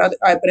yet. But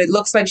it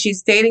looks like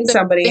she's dating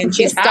somebody and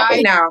she's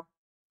happy now.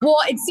 Well,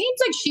 it seems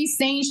like she's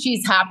saying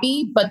she's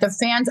happy, but the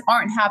fans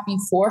aren't happy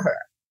for her.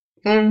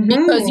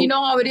 Because you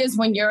know how it is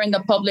when you're in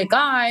the public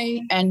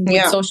eye and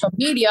with social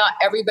media,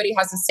 everybody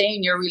has a say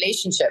in your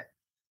relationship.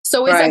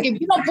 So it's like if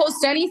you don't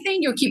post anything,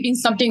 you're keeping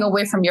something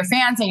away from your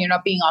fans and you're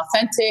not being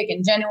authentic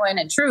and genuine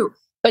and true.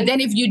 But then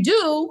if you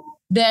do,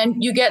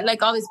 then you get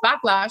like all this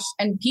backlash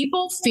and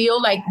people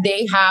feel like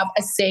they have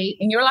a say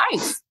in your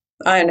life.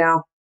 I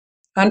know.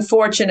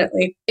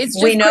 Unfortunately,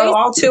 we know crazy.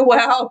 All too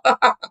well.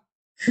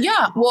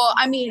 Yeah. Well,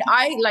 I mean,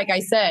 like I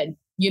said,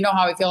 you know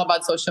how I feel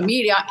about social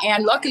media.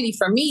 And luckily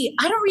for me,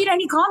 I don't read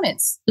any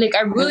comments. Like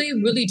I really,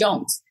 really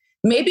don't.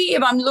 Maybe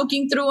if I'm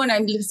looking through and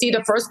I see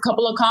the first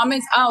couple of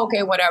comments,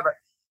 okay, whatever.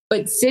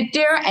 But sit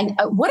there and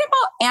what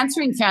about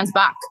answering fans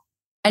back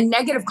and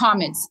negative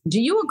comments? Do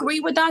you agree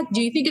with that?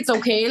 Do you think it's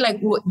okay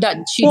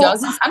that she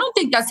does this? I don't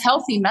think that's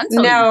healthy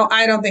mentally. No,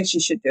 I don't think she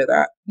should do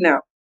that.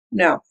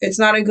 No, it's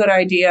not a good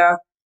idea.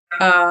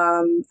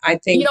 I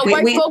think, you know,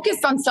 we're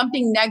focused on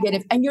something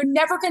negative and you're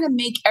never going to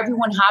make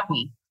everyone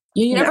happy.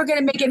 You're never going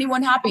to make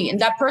anyone happy. And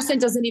that person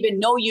doesn't even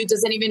know you,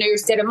 doesn't even know your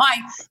state of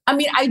mind. I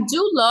mean, I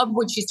do love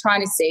what she's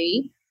trying to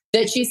say,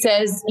 that she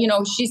says, you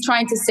know, she's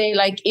trying to say,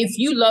 like, if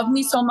you love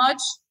me so much,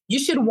 you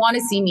should want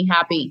to see me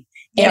happy.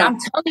 And I'm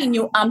telling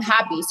you, I'm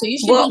happy. So you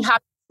should be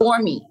happy for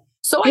me.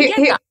 So I get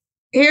that.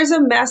 Here's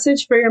a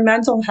message for your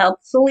mental health,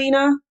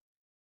 Selena.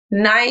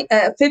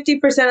 50% of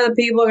the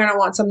people are going to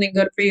want something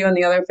good for you and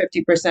the other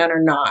 50%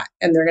 are not.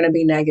 And they're going to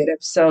be negative.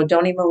 So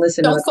don't even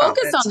listen to the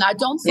comments. Don't focus on that.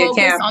 Don't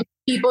focus on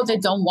people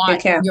that don't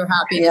want your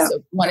happiness,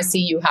 want to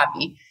see you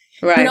happy.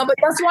 Right. You know, but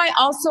that's why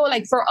also,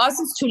 like, for us,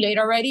 it's too late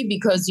already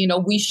because, you know,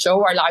 we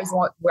show our lives.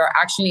 We're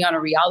actually on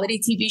a reality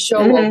TV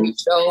show where we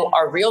show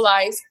our real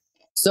lives.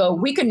 So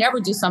we could never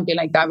do something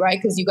like that, right?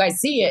 Because you guys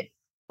see it.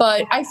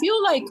 But I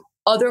feel like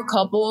other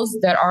couples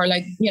that are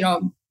like, you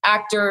know,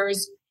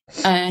 actors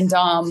and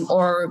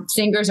or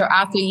singers or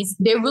athletes,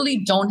 they really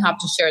don't have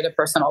to share their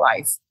personal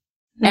life.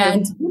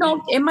 And, you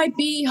know, it might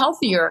be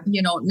healthier,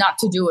 you know, not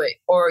to do it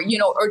or, you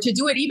know, or to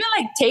do it. Even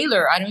like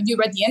Taylor, I don't know if you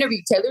read the interview.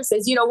 Taylor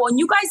says, you know, when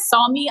you guys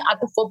saw me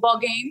at the football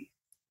game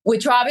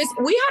with Travis,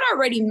 we had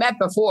already met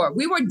before.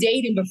 We were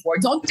dating before.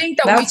 Don't think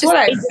that that's what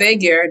I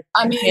figured.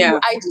 I mean,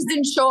 I just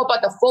didn't show up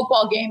at the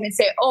football game and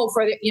say, oh,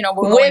 for the, you know,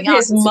 we're with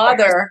his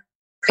mother.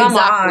 Come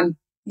on.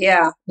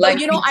 Yeah. Like,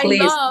 but, you know, I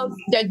love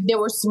that they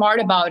were smart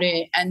about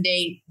it and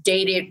they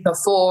dated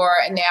before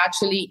and they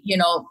actually, you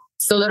know,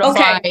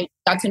 solidified,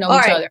 got to know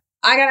each other.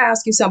 I got to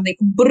ask you something.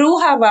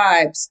 Bruja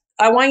vibes.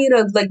 I want you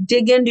to like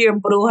dig into your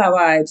Bruja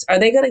vibes. Are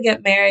they going to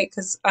get married?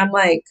 Because I'm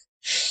like,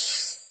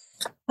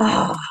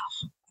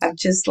 I'm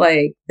just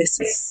like,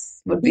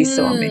 would be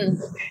so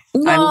amazing.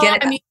 No,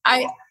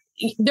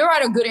 they're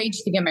at a good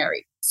age to get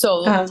married.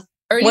 So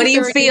early what are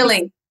you 30s.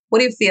 feeling?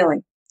 What are you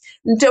feeling?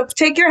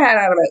 Take your head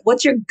out of it.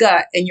 What's your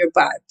gut and your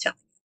vibe? Tell me.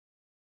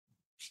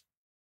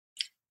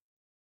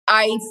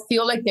 I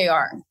feel like they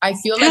are. I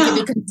feel like if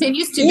it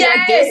continues to be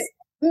like this,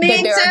 that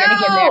they are going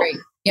to get married.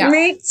 Yeah.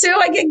 Me too.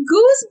 I get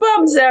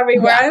goosebumps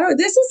everywhere. I think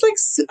this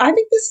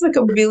is like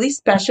a really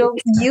special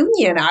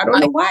union. I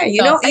don't know why.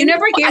 You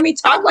never hear me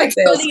talk like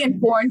this. It's really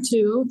important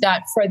too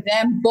that for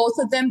them, both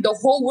of them, the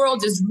whole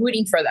world is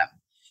rooting for them.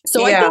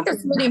 So I think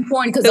that's really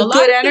important because a lot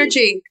good of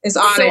energy is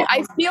on it. So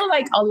I feel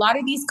like a lot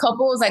of these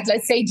couples, like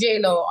let's say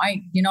J-Lo,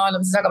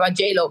 let's talk about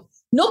J-Lo.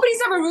 Nobody's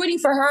ever rooting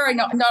for her and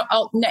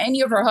not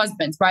any of her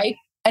husbands, right?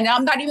 And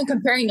I'm not even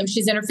comparing them.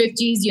 She's in her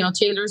 50s.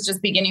 Taylor's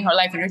just beginning her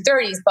life in her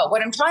 30s. But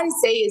what I'm trying to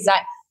say is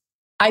that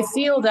I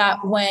feel that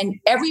when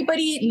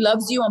everybody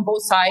loves you on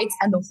both sides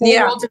and the whole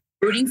world is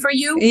rooting for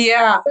you,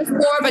 there's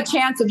more of a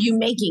chance of you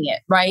making it,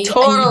 right?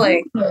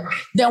 Totally.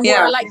 Then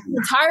where like the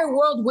entire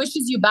world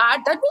wishes you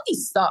bad, that really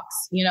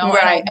sucks,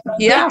 Right. And I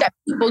think that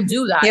people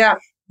do that. Yeah.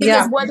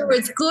 Because whether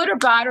it's good or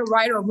bad or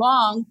right or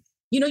wrong,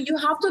 you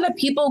have to let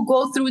people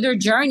go through their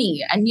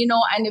journey. And,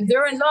 and if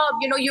they're in love,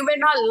 you may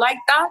not like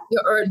that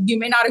or you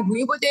may not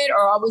agree with it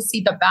or always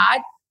see the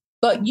bad,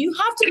 but you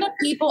have to let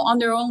people on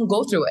their own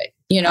go through it,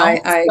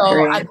 I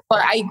agree.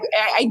 But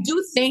I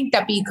do think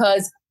that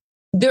because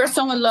they're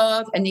so in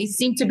love and they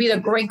seem to be the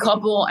great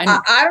couple. And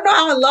I don't know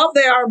how in love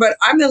they are, but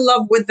I'm in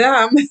love with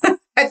them.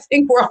 I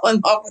think we're all in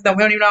love with them.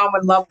 We don't even know how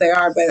in love they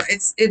are, but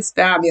it's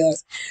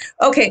fabulous.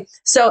 Okay,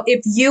 so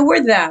if you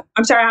were them,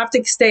 I'm sorry, I have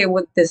to stay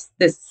with this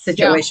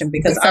situation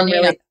because I'm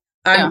really.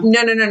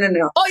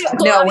 No. Oh,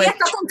 todavía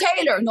está con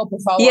Taylor. No, por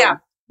favor. Yeah,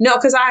 no,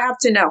 because I have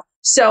to know.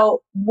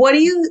 So, what do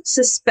you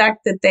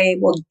suspect that they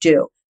will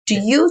do? Do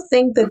you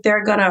think that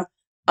they're gonna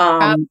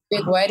have a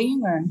big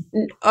wedding,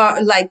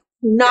 or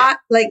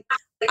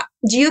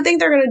do you think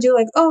they're going to do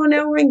like, oh,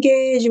 now we're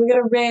engaged and we got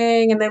a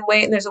ring and then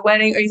wait and there's a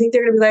wedding? Or you think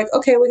they're going to be like,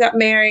 okay, we got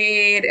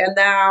married and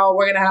now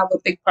we're going to have a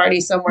big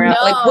party somewhere else?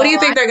 Like, what do you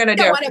think they're going to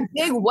do? They want a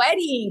big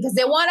wedding because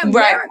they want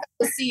America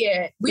to see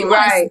it. We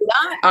want to see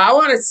that. I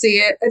want to see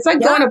it. It's like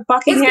going to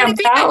Buckingham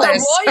Palace.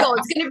 Like the royal.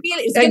 It's going to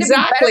be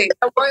exactly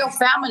the royal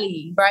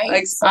family, right?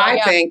 Like, so,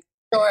 I think.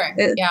 Sure.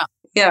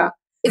 Yeah.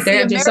 It's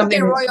the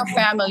American royal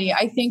family.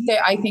 I think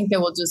they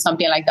will do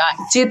something like that.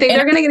 Do you think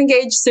they're going to get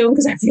engaged soon?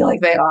 Because I feel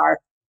like they are.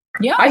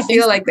 Yeah, I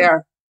feel like they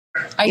are.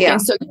 I think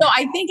so.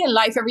 I think in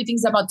life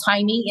everything's about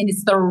timing, and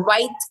it's the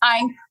right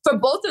time for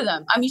both of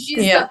them. I mean, she's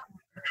the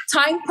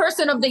time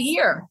person of the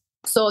year.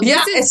 So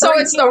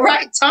it's the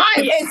right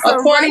time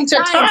according to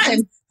time.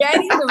 She's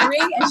getting the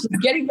ring and she's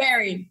getting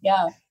married.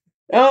 Yeah.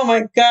 Oh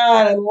my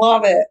God, I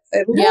love it.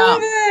 I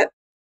love it.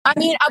 I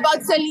mean,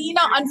 about Selena,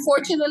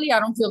 unfortunately, I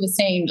don't feel the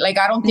same. Like,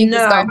 I don't think this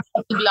guy,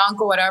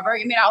 Blanco, whatever.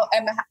 I mean,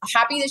 I'm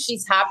happy that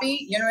she's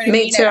happy. You know what I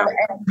mean? Too.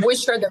 And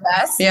wish her the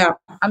best. Yeah.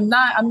 I'm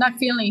not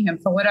feeling him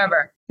for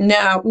whatever.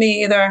 No,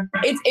 me either.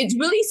 It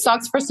really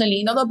sucks for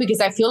Selena, though, because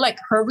I feel like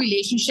her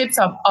relationships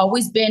have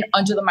always been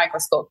under the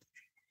microscope.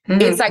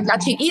 Mm-hmm. It's like, la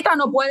chiquita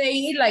no puede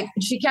ir, like,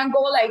 she can't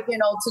go, like,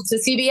 to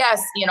CBS,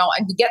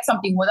 and get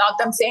something without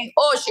them saying,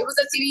 oh, she was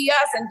at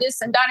CBS and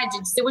this and that, and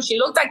you see what she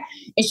looked like,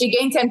 and she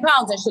gained 10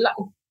 pounds, and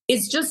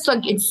it's just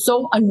like, it's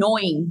so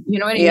annoying. You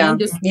know what I mean?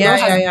 This girl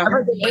has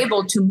never been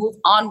able to move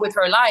on with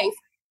her life.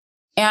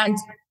 And,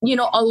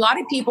 a lot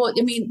of people,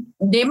 I mean,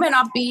 they may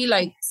not be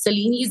like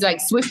Selena's, like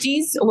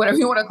Swifties or whatever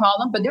you want to call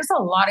them, but there's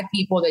a lot of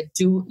people that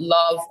do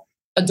love,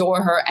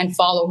 adore her and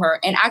follow her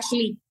and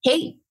actually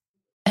hate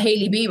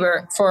Hailey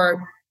Bieber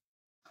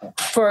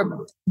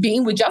for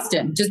being with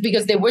Justin, just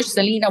because they wish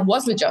Selena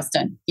was with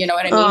Justin. You know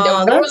what I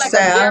mean? They were like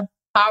very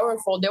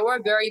powerful. They were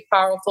a very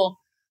powerful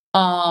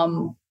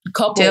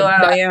couple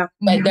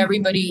that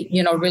everybody,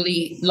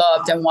 really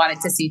loved and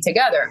wanted to see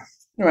together.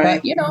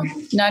 Right. But,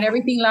 not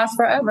everything lasts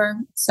forever.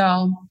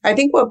 So I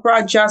think what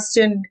brought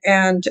Justin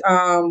and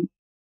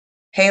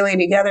Hailey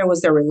together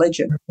was their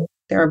religion.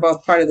 They were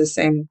both part of the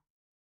same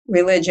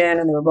religion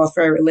and they were both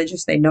very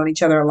religious. They'd known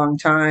each other a long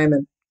time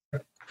and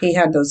he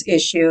had those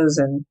issues,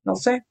 and I'll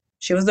say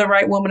she was the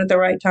right woman at the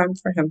right time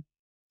for him.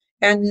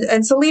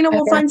 And Selena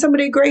will find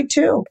somebody great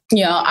too.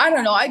 Yeah, I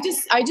don't know. I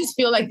just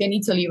feel like they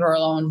need to leave her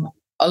alone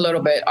a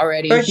little bit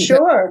already. For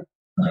sure.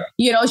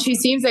 She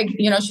seems like,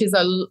 she's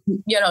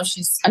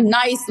a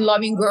nice,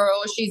 loving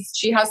girl.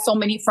 She has so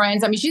many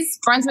friends. I mean, she's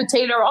friends with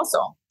Taylor also.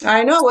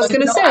 I know. I was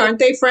going to say, aren't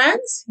they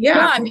friends?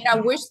 Yeah. I mean,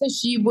 I wish that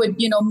she would,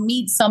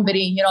 meet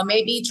somebody,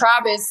 maybe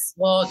Travis.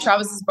 Well,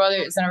 Travis's brother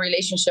is in a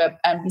relationship.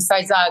 And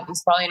besides that,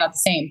 it's probably not the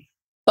same.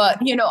 But,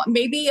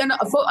 maybe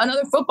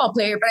another football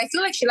player. But I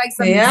feel like she likes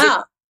the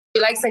music.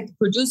 She likes like the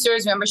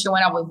producers. Remember, she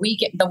went out with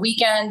The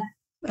Weeknd.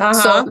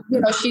 So,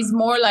 she's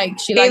more like,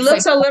 she likes. He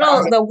looks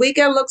like, The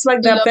Weeknd looks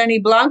like that Benny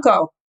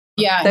Blanco.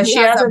 Yeah. That she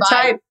has a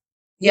type.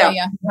 Yeah.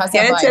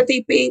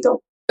 Tipito.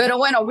 Pero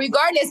bueno,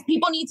 regardless,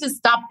 people need to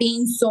stop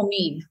being so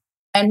mean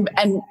and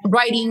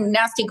writing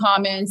nasty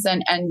comments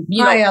and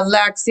Hi,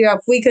 Alexia.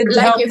 If we could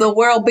help the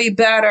world be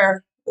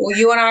better, Well,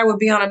 you and I would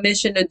be on a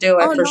mission to do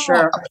it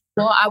sure.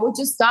 Well, I would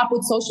just stop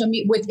with social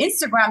media. With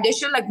Instagram, they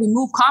should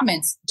remove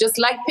comments. Just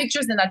like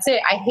pictures and that's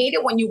it. I hate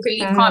it when you could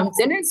leave comments.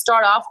 Didn't it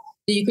start off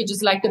that you could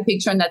just like the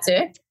picture and that's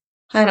it?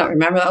 I don't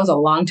remember. That was a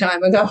long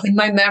time ago and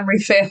my memory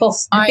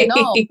fails. I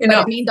know. But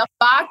I mean, the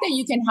fact that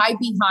you can hide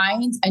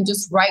behind and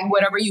just write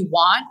whatever you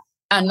want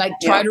and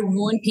try to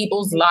ruin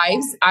people's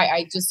lives,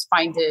 I just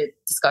find it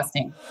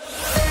disgusting.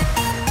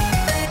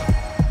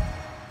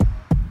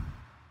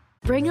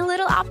 Bring a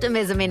little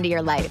optimism into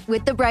your life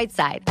with The Bright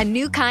Side, a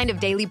new kind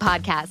of daily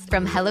podcast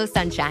from Hello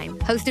Sunshine,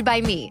 hosted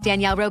by me,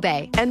 Danielle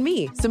Robay. And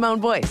me,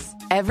 Simone Boyce.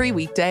 Every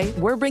weekday,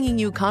 we're bringing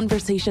you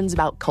conversations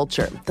about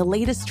culture, the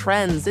latest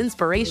trends,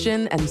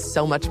 inspiration, and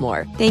so much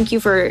more. Thank you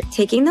for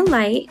taking the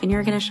light, and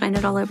you're going to shine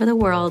it all over the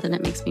world, and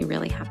it makes me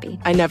really happy.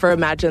 I never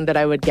imagined that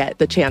I would get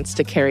the chance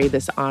to carry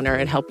this honor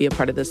and help be a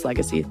part of this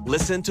legacy.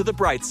 Listen to The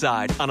Bright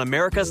Side on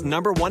America's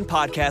 #1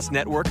 podcast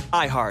network,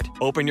 iHeart.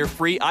 Open your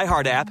free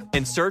iHeart app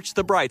and search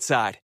The Bright Side.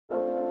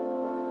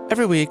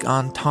 Every week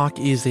on Talk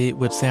Easy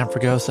with Sam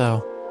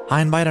Fragoso,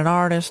 I invite an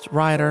artist,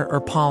 writer, or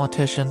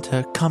politician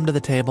to come to the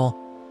table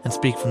and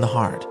speak from the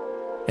heart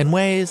in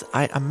ways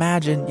I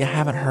imagine you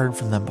haven't heard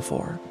from them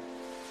before.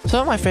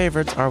 Some of my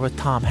favorites are with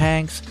Tom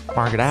Hanks,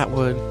 Margaret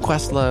Atwood,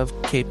 Questlove,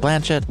 Cate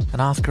Blanchett,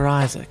 and Oscar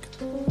Isaac.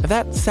 If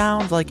that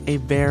sounds like a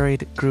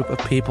varied group of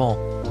people,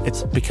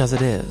 it's because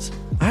it is.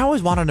 I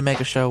always wanted to make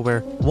a show where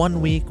one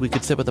week we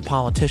could sit with a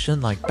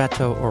politician like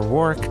Beto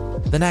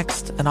O'Rourke, the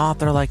next an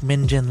author like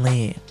Min Jin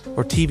Lee,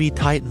 or TV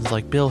titans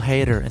like Bill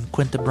Hader and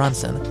Quinta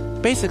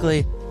Brunson.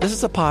 Basically, this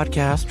is a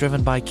podcast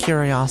driven by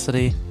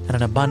curiosity and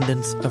an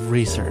abundance of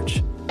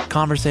research.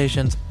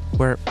 Conversations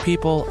where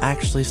people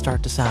actually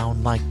start to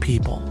sound like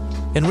people.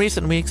 In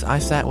recent weeks, I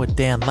sat with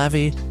Dan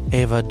Levy,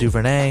 Ava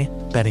DuVernay,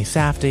 Benny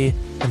Safdie,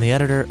 and the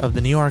editor of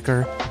The New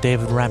Yorker,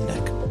 David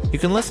Remnick. You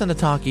can listen to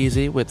Talk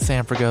Easy with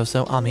Sam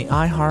Fragoso on the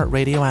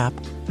iHeartRadio app,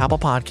 Apple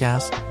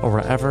Podcasts, or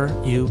wherever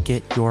you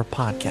get your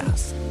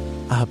podcasts.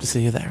 I hope to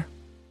see you there.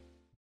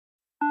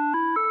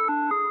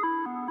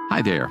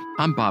 Hi there,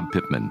 I'm Bob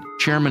Pittman,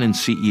 Chairman and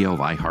CEO of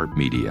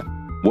iHeartMedia.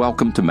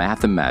 Welcome to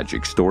Math and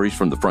Magic, Stories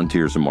from the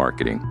Frontiers of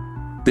Marketing.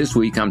 This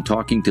week, I'm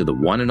talking to the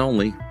one and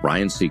only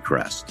Ryan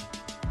Seacrest.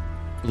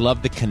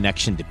 Love the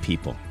connection to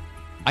people.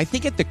 I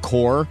think at the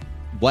core,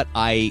 what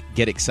I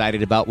get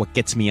excited about, what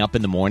gets me up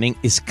in the morning,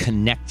 is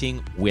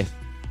connecting with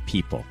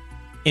people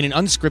in an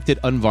unscripted,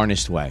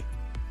 unvarnished way.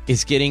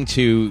 Is getting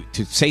to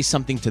say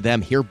something to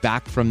them, hear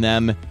back from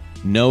them,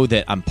 know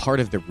that I'm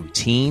part of the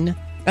routine.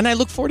 And I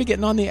look forward to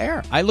getting on the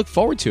air. I look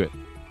forward to it.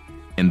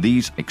 In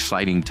these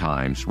exciting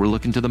times, we're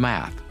looking to the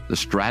math, the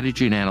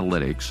strategy and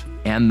analytics,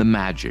 and the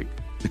magic,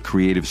 the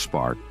creative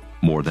spark,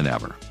 more than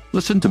ever.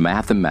 Listen to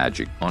Math and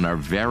Magic on our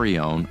very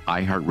own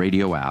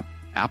iHeartRadio app,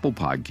 Apple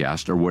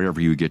Podcast, or wherever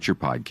you get your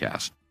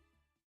podcast.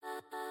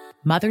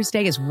 Mother's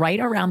Day is right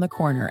around the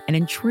corner, and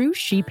in true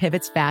She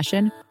Pivots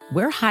fashion,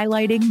 we're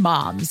highlighting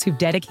moms who've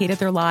dedicated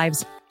their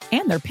lives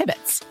and their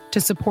pivots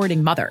to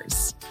supporting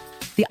mothers.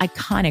 The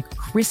iconic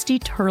Christy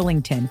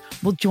Turlington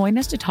will join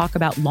us to talk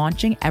about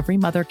launching Every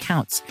Mother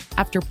Counts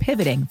after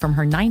pivoting from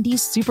her 90s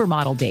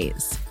supermodel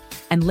days.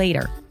 And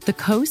later, the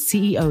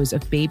co-CEOs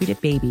of Baby to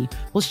Baby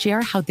will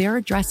share how they're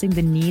addressing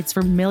the needs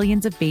for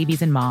millions of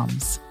babies and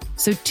moms.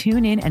 So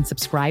tune in and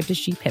subscribe to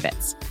She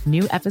Pivots.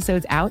 New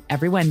episodes out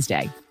every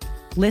Wednesday.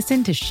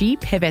 Listen to She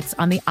Pivots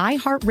on the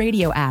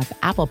iHeartRadio app,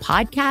 Apple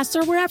Podcasts,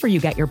 or wherever you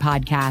get your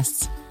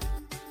podcasts.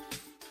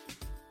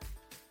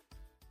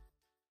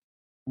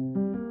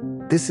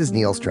 This is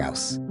Neil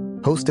Strauss,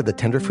 host of the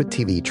Tenderfoot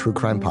TV true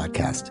crime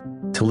podcast,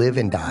 To Live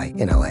and Die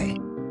in LA.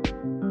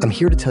 I'm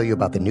here to tell you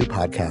about the new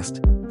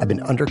podcast I've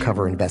been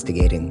undercover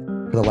investigating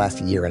for the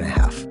last year and a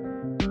half.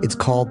 It's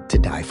called To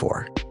Die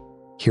For.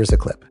 Here's a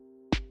clip.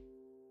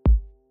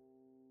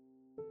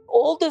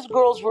 All these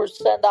girls were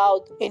sent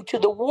out into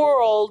the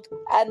world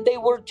and they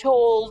were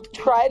told,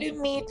 try to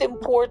meet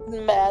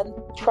important men,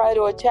 try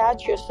to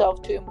attach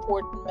yourself to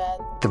important men.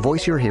 The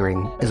voice you're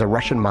hearing is a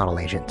Russian model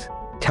agent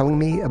telling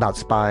me about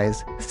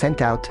spies sent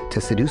out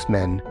to seduce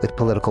men with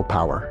political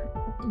power.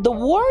 The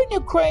war in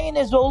Ukraine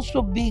is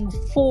also being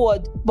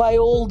fought by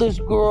all these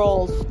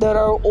girls that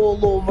are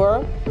all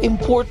over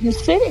important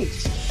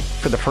cities.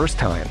 For the first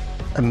time,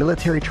 a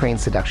military-trained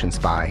seduction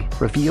spy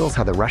reveals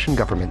how the Russian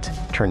government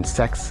turned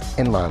sex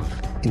and love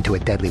into a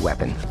deadly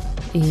weapon.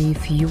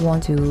 If you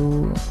want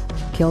to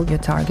kill your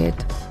target,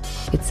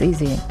 it's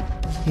easy.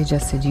 You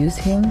just seduce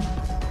him,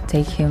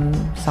 take him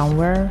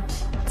somewhere,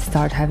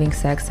 start having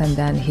sex, and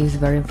then he's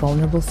very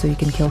vulnerable, so you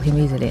can kill him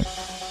easily.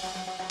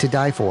 To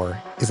Die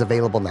For is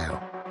available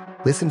now.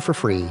 Listen for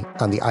free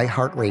on the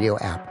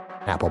iHeartRadio app,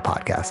 Apple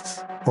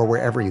Podcasts, or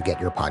wherever you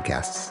get your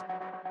podcasts.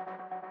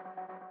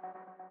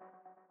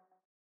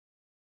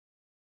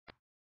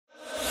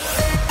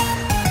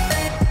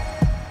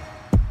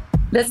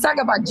 Let's talk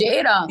about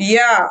Jada.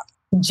 Yeah.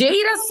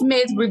 Jada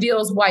Smith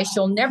reveals why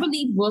she'll never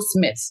leave Will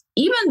Smith,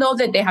 even though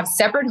that they have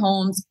separate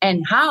homes,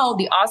 and how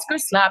the Oscar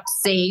slap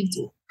saved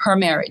her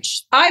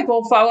marriage. I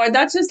go forward.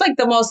 That's just like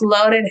the most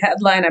loaded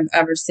headline I've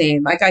ever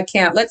seen. Like, I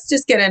can't. Let's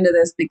just get into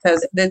this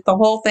because the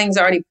whole thing's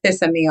already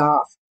pissing me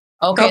off.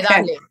 Okay.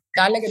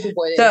 Dale que tú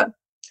puedes.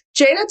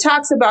 Jada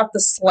talks about the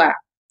slap.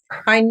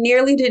 I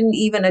nearly didn't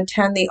even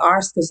attend the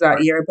Oscars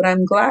that year, but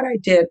I'm glad I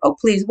did. Oh,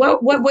 please. What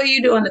are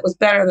you doing that was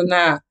better than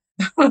that?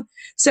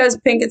 Says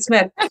Pinkett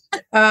Smith.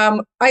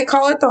 I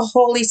call it the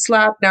holy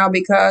slap now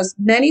because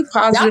many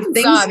positive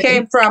things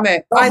came from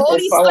it. The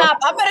holy slap.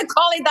 I'm going to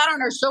call it that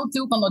on our show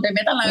too, cuando te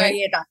metan la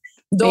galleta.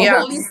 The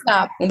holy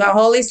slap. The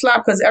holy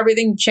slap because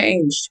everything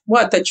changed.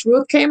 What? The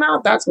truth came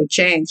out? That's what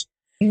changed.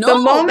 No, the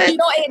moment,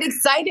 it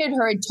excited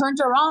her. It turned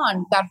her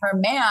on that her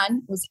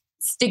man was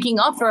sticking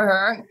up for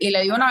her y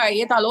le dio una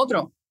galleta al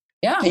otro.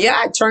 Yeah.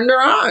 Yeah, it turned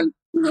her on.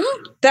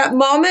 Mm-hmm. That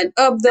moment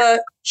of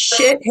the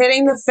shit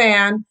hitting the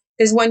fan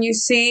is when you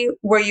see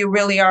where you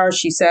really are,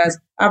 she says.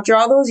 After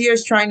all those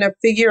years trying to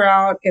figure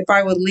out if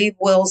I would leave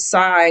Will's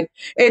side,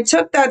 it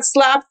took that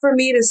slap for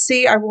me to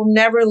see I will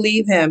never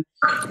leave him.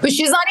 But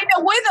she's not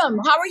even with him.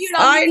 How are you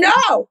not? I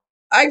know.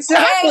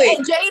 Exactly. Hey,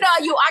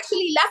 Jada, you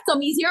actually left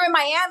him. He's here in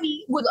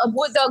Miami with a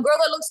girl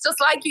that looks just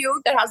like you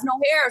that has no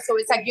hair. So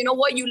it's like, you know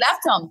what? You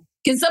left him.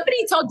 Can somebody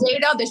tell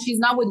Jada that she's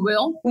not with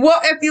Will? Well,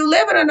 if you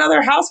live in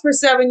another house for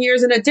 7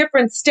 years in a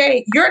different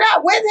state, you're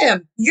not with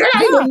him. You're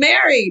not even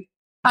married.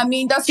 I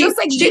mean, that's just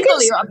like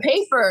legally a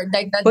paper.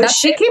 But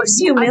she keeps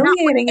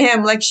humiliating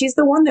him. Like she's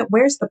the one that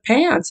wears the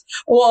pants.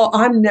 Well,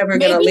 I'm never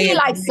going to leave. Maybe he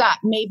likes that.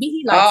 Maybe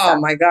he likes that. Oh,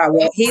 my God.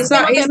 Well, he's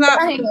not.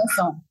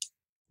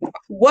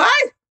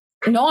 What?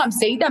 No, I'm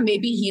saying that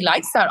maybe he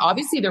likes that.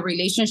 Obviously, the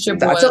relationship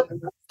was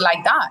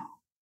like that.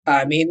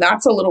 I mean,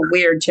 that's a little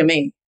weird to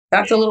me.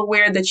 That's a little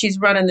weird that she's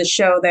running the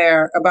show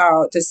there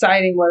about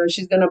deciding whether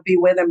she's going to be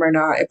with him or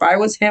not. If I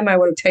was him, I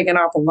would have taken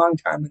off a long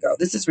time ago.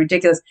 This is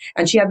ridiculous.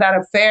 And she had that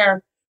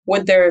affair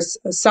with their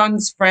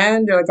son's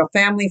friend or like a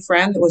family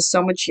friend that was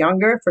so much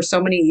younger for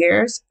so many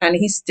years. And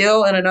he's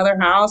still in another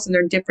house and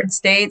they're in different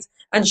states.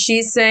 And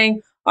she's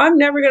saying, I'm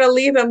never going to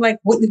leave him. Like,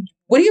 what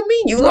do you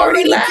mean? You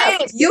already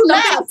left. You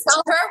left.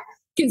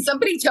 Can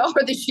somebody tell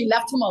her that she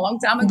left him a long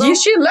time ago? Yeah,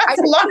 she left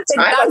a long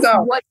time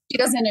ago. What she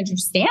doesn't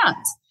understand.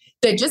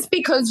 That just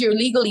because you're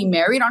legally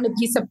married on a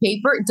piece of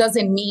paper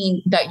doesn't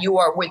mean that you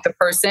are with the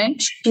person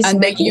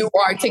and that you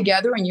are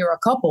together and you're a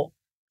couple.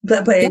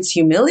 But it's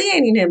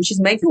humiliating him.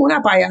 She's making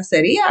una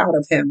payasería out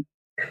of him.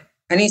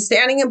 And he's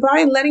standing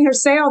by and letting her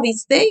say all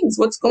these things.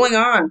 What's going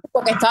on?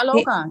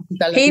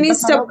 He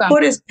needs to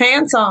put his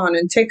pants on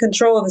and take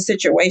control of the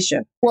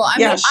situation. Well, I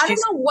mean, I don't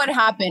know what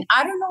happened.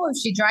 I don't know if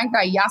she drank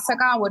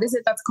ayahuasca. What is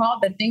it that's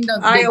called? The thing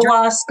that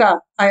ayahuasca.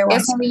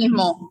 Eso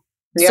mismo.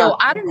 Yeah. So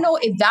I don't know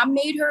if that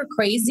made her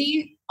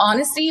crazy,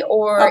 honestly,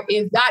 or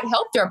if that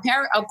helped her.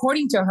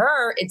 According to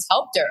her, it's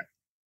helped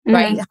her,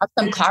 right? Have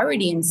some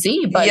clarity and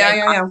see. But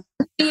I'm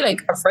really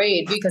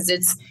afraid because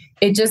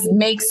it just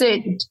makes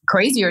it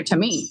crazier to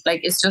me. Like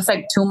it's just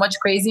like too much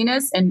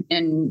craziness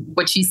in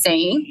what she's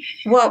saying.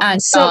 Well,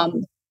 and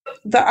so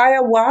the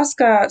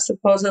ayahuasca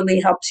supposedly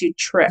helps you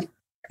trip,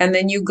 and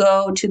then you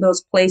go to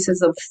those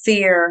places of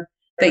fear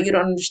that you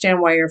don't understand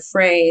why you're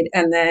afraid.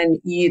 And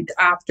then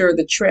after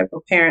the trip,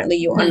 apparently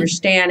you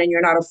understand and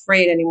you're not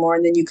afraid anymore.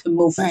 And then you can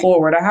move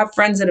forward. I have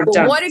friends that have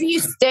done. What if you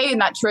stay in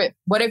that trip?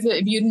 What if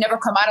you never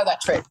come out of that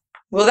trip?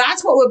 Well,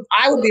 that's what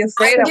I would be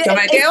afraid of. It seems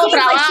like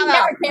she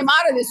never came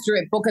out of this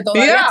trip. Porque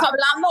todavía está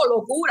hablando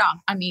locura.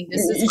 I mean,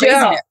 this is crazy.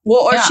 Yeah.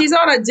 Well, or she's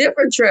on a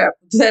different trip.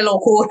 De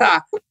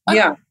locura.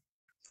 Yeah.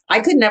 I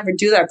could never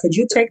do that. Could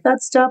you take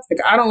that stuff? Like,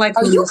 I don't like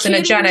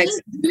hallucinogenics.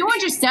 Do you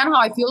understand how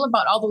I feel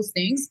about all those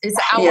things?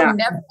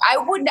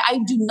 I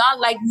do not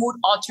like mood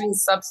altering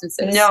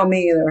substances. No,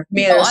 me either.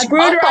 Me either.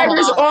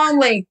 Screwdrivers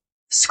only.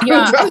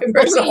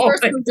 Screwdrivers only.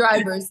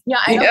 Screwdrivers. Yeah,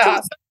 I know.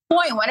 To the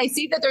point when I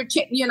see that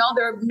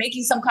they're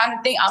making some kind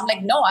of thing, I'm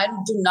like, no, I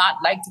do not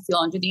like to feel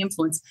under the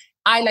influence.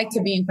 I like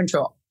to be in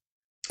control.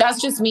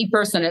 That's just me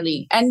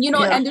personally. And,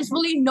 and there's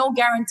really no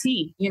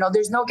guarantee.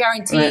 There's no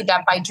guarantee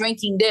that by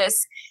drinking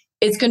this,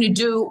 it's going to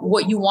do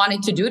what you want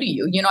it to do to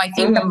you. I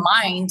think the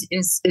mind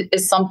is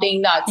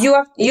something that you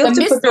have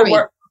to put the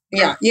work.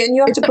 Yeah, and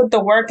you have to put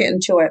the work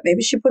into it.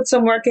 Maybe she put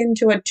some work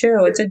into it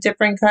too. It's a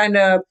different kind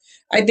of.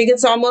 I think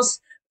it's almost.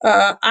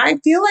 I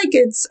feel like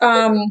it's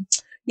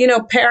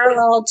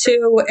parallel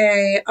to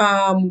a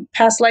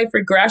past life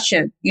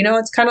regression.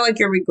 It's kind of like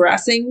you're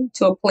regressing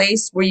to a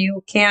place where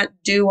you can't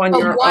do on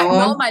your own.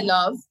 No, my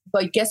love.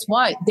 But guess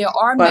what? There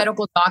are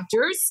medical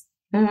doctors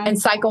and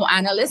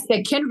psychoanalysts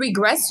that can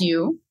regress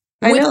you.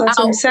 I know, that's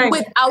what I'm saying.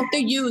 Without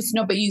the use,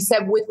 but you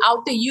said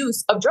without the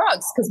use of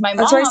drugs, because my mom.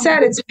 That's what I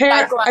said.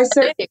 That's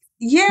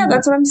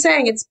what I'm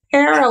saying. It's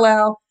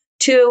parallel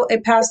to a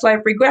past life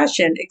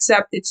regression,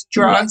 except it's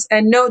drugs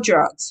and no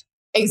drugs.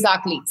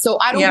 Exactly. So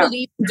I don't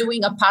believe in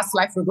doing a past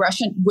life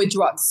regression with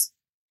drugs,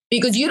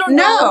 because you don't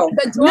know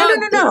the drug.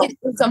 No.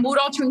 It's a mood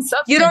altering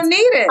substance. You don't need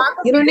it.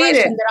 You don't need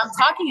it. That I'm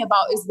talking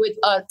about is with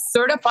a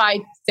certified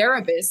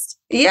therapist.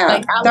 Yeah,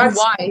 like Alan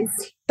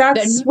Wise.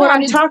 That's what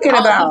I'm talking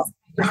about.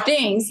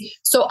 Things.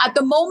 So at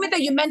the moment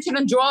that you mention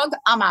a drug,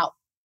 I'm out.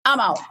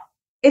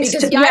 It's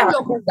because ya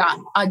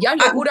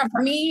locura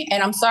for me,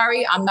 and I'm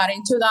sorry, I'm not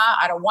into that.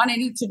 I don't want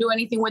to do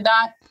anything with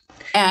that.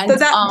 And but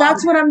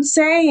that's what I'm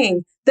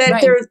saying.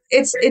 That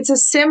it's a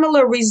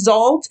similar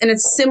result and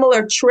it's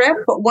similar trip,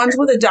 but one's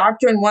with a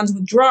doctor and one's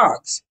with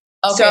drugs.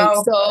 Okay,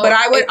 so but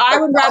I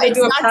would rather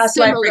do a past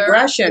life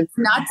regression. It's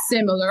not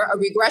similar. A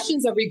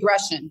regression's a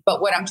regression.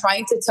 But what I'm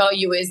trying to tell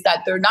you is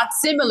that they're not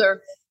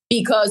similar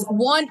because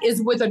one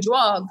is with a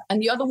drug and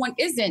the other one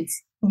isn't.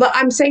 But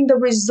I'm saying the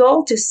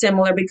result is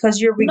similar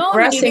because you're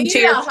regressing to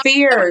your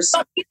fears. It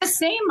can't be the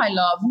same, my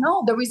love.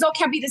 No, the result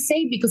can't be the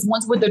same because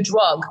one's with a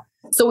drug.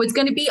 So it's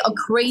going to be a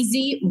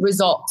crazy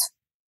result.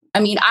 I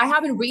mean, I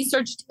haven't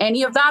researched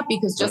any of that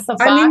because just the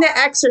fact. I mean, the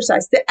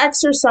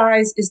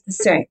exercise is the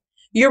same.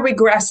 You're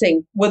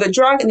regressing with a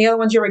drug and the other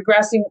one's you're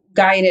regressing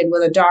guided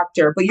with a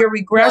doctor, but you're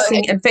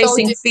regressing and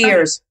facing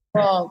fears.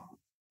 Well,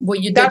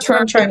 that's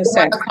what I'm trying to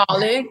say.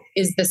 Call it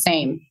is the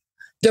same.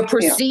 The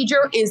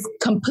procedure is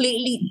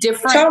completely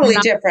different. Totally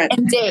different.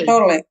 And day.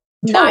 Totally.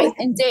 Night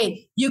and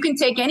day. You can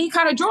take any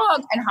kind of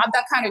drug and have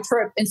that kind of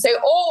trip and say,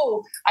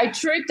 oh, I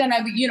tripped. And I,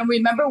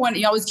 remember when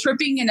I was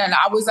tripping and then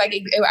I was like,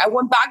 I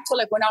went back to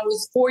like when I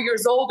was 4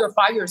 years old or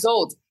 5 years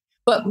old.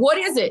 But what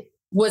is it?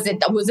 Was it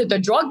the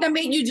drug that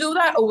made you do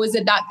that? Or was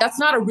it that? That's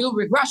not a real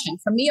regression.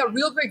 For me, a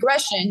real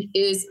regression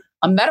is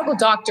a medical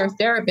doctor,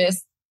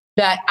 therapist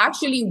that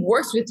actually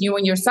works with you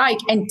and your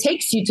psyche and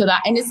takes you to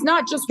that. And it's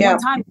not just one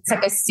time. It's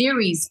like a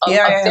series of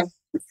things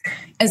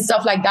and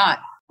stuff like that.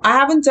 I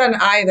haven't done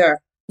either.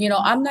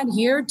 I'm not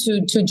here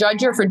to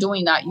judge her for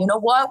doing that. You know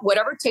what?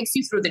 Whatever takes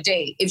you through the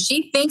day. If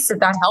she thinks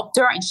that helped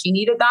her and she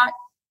needed that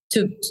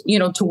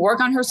to work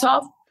on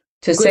herself.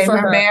 To save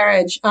her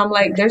marriage. I'm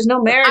like, there's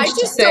no marriage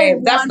to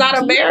save. That's not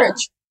a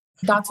marriage.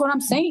 That's what I'm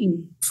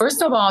saying.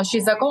 First of all,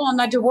 she's like, oh, I'm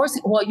not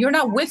divorcing. Well, you're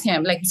not with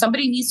him. Like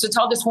somebody needs to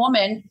tell this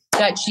woman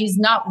that she's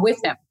not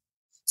with him.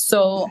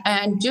 So,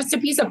 and just a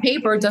piece of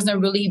paper doesn't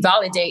really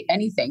validate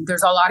anything.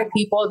 There's a lot of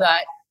people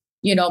that,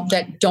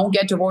 that don't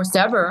get divorced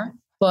ever,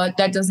 but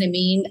that doesn't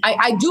mean,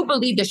 I do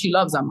believe that she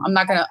loves him.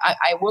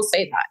 I will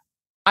say that.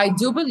 I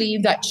do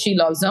believe that she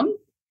loves him.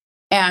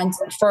 And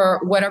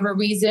for whatever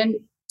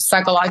reason,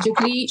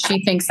 psychologically,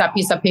 she thinks that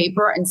piece of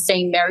paper and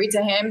staying married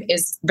to him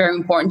is very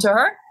important to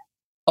her.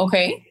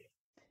 Okay.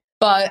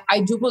 But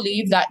I do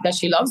believe that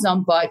she loves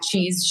him, but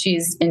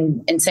she's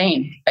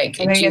insane. Like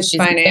I think it's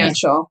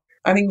financial. Insane.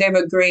 I think they've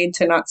agreed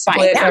to not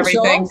split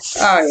everything.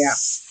 Oh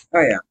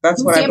yeah.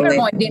 That's what I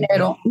believe.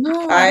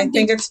 No, I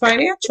think it's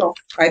financial.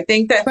 I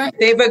think that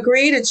they've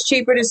agreed it's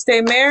cheaper to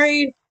stay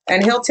married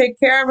and he'll take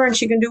care of her and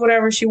she can do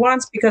whatever she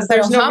wants because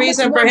there's no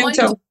reason for him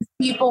to.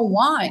 People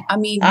want. I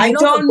mean, I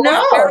don't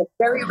know.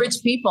 Very rich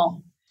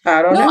people.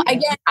 I don't know.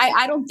 Again,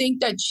 I don't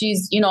think that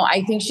she's,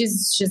 I think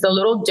she's a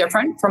little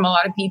different from a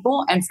lot of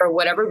people. And for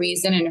whatever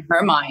reason in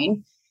her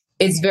mind,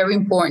 it's very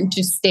important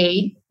to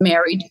stay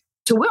married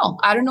to Will.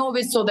 I don't know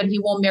if it's so that he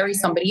won't marry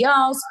somebody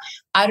else.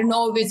 I don't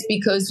know if it's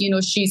because,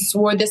 she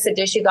swore this the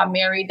day she got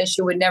married that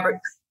she would never.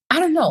 I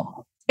don't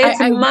know. It's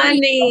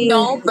money.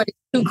 No, but it's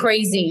too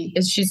crazy.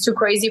 She's too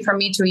crazy for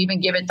me to even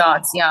give it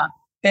thoughts. Yeah.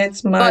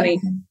 It's money.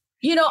 But,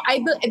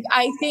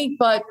 I think,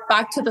 but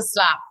back to the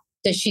slap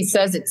that she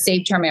says it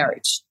saved her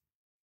marriage.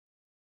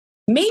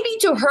 Maybe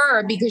to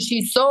her, because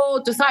she's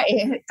so,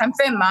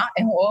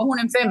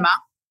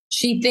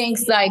 she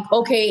thinks like,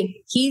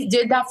 okay, he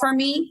did that for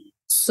me.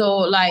 So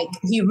like,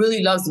 he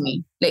really loves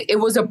me. Like, it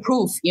was a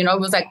proof, it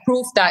was like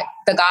proof that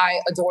the guy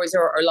adores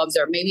her or loves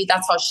her. Maybe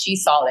that's how she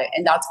saw it.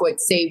 And that's what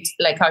saved,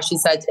 like how she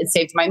said, it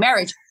saved my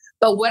marriage.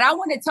 But what I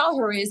want to tell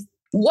her is,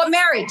 what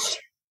marriage?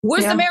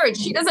 Where's the marriage?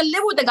 She doesn't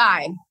live with the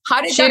guy.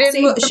 How did she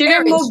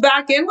didn't move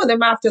back in with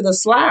him after the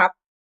slap?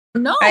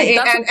 No.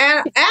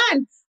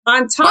 And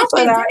on top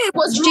of that, it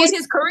was ruined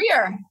his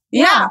career.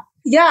 Yeah.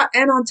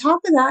 And on top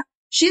of that,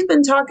 she's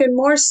been talking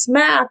more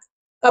smack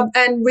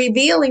and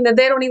revealing that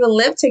they don't even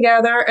live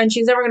together and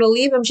she's never going to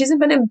leave him. She's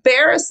been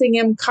embarrassing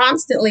him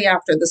constantly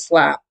after the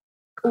slap.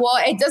 Well,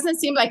 it doesn't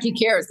seem like he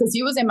cares because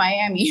he was in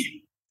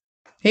Miami.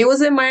 He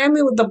was in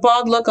Miami with the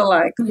bald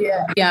lookalike.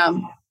 Yeah.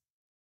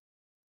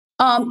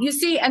 You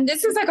see, and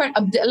this is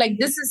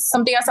this is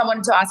something else I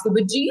wanted to ask you,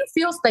 but do you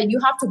feel that you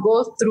have to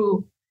go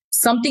through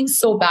something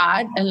so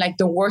bad and like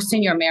the worst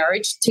in your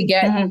marriage to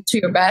get to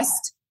your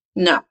best?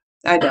 No,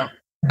 I don't.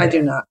 I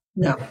do not.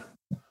 No,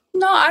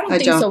 I don't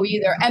think so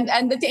either.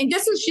 And the thing,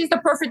 she's the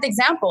perfect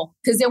example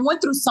because they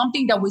went through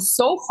something that was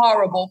so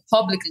horrible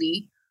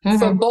publicly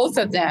for both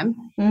of them,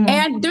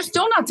 and they're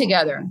still not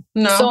together.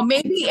 No. So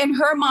maybe in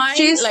her mind,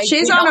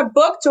 she's on a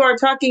book tour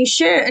talking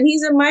shit, and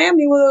he's in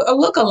Miami with a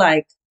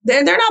lookalike.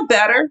 They're not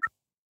better.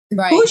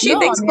 Right. Who she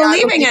thinks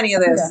believing any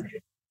of this?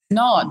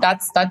 No,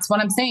 that's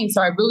what I'm saying.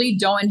 So I really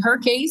don't. In her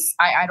case,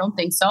 I don't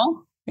think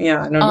so.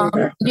 Yeah, I don't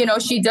either.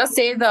 She does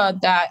say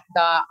that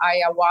the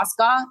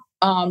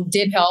ayahuasca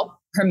did help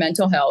her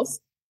mental health,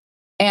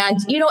 and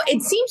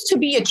it seems to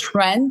be a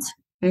trend.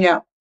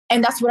 Yeah.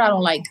 And that's what I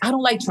don't like. I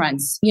don't like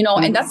trends,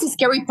 and that's the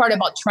scary part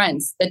about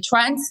trends. The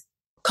trends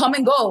come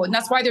and go, and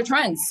that's why they're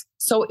trends.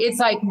 So it's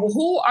like,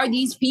 who are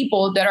these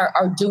people that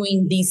are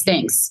doing these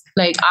things?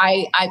 Like,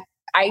 I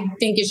I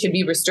think it should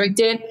be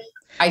restricted.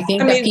 I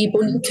think that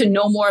people need to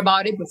know more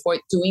about it before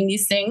doing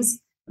these things.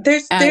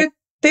 They've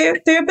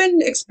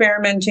been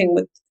experimenting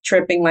with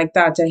tripping like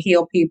that to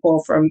heal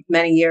people for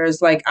many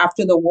years. Like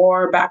after the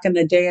war, back in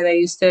the day, they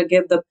used to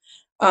give the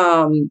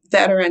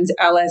veterans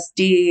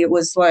LSD. It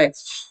was like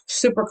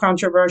super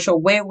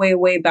controversial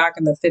way back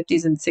in the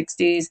 50s and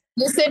 60s.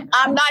 Listen,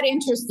 I'm not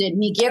interested.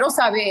 Ni quiero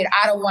saber.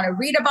 I don't want to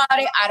read about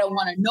it. I don't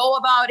want to know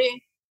about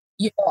it.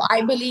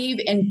 I believe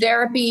in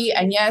therapy,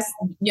 and yes,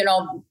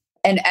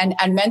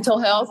 and mental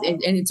health, and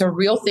it's a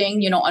real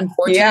thing,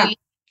 unfortunately.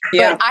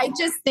 Yeah. But I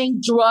just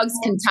think drugs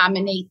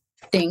contaminate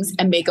things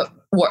and make it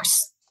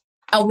worse.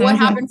 And what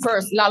happened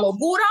first, la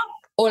locura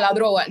or la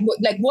droga?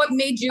 Like, what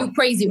made you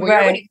crazy? Were you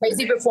already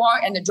crazy before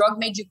and the drug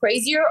made you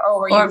crazier? Or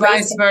were you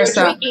vice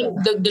versa? Drinking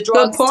the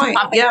drugs to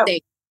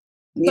compensate?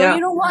 Yeah. So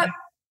you know what?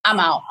 I'm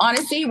out.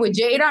 Honestly, with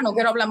Jada, no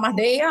quiero hablar más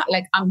de ella.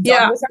 Like, I'm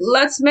done with her.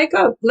 Let's make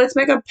a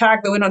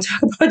pact that we don't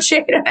talk about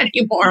Jada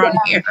anymore on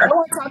here. I don't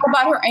want to talk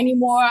about her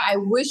anymore. I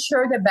wish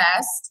her the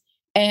best.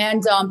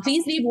 And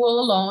please leave Will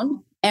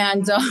alone.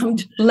 And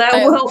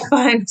let Will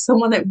find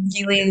someone that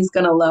really is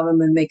going to love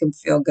him and make him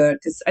feel good,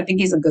 because I think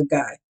he's a good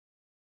guy.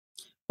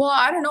 Well,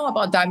 I don't know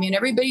about that. I mean,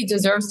 everybody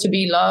deserves to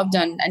be loved,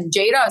 and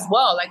Jada as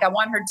well. Like, I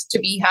want her to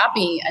be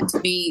happy and to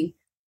be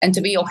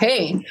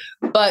okay.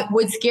 But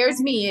what scares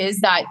me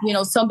is that,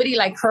 somebody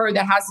like her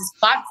that has this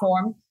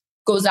platform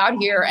goes out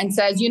here and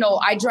says,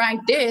 I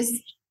drank this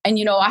and,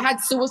 I had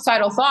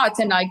suicidal thoughts,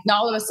 and like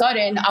now all of a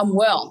sudden I'm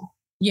well.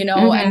 And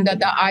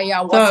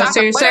so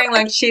you're saying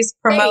like she's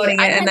promoting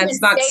it and that's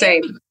not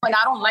safe. When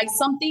I don't like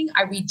something,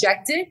 I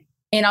reject it.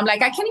 And I'm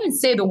like, I can't even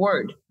say the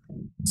word.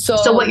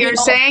 So what you're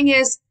saying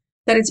is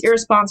that it's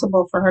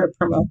irresponsible for her to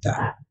promote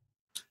that.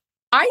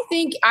 I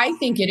think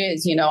it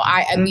is,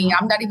 I mean,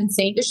 I'm not even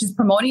saying that she's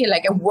promoting it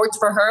like it worked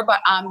for her, but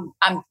I'm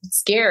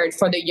scared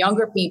for the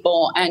younger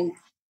people and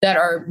that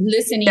are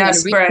listening and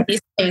reading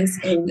these things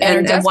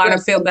and want to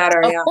feel better.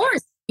 Of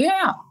course.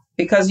 Yeah.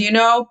 Because,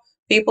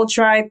 people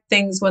try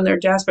things when they're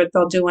desperate.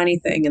 They'll do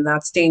anything, and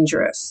that's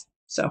dangerous.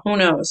 So who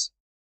knows?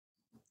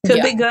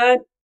 Could be good,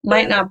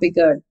 might not be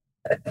good.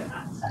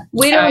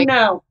 We don't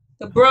know.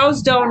 The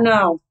bros don't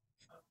know.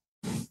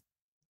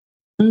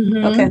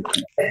 Okay.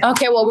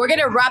 Well, we're going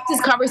to wrap this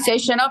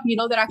conversation up. You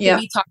know that I can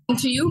be talking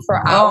to you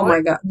for hours. Oh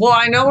my God. Well,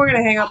 I know we're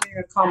going to hang up and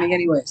you're going to call me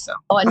anyway. So.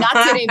 Oh,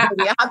 not today,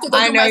 baby. I have to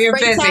go do my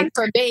spray tan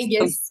for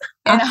Vegas.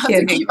 And I have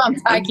to keep on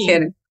packing. I'm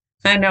kidding.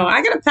 I know.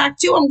 I got to pack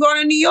too. I'm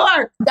going to New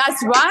York.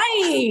 That's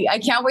right. I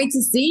can't wait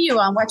to see you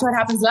on Watch What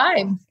Happens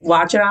Live.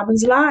 Watch What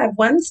Happens Live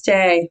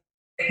Wednesday.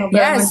 Hope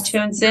everyone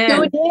tunes in.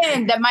 Tune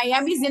in. The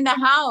Miami's in the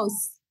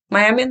house.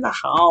 Miami in the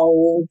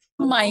house.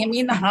 Miami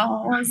in the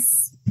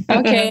house.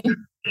 Okay.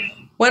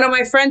 Bueno,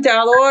 my friend, te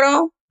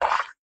adoro.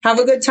 Have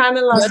a good time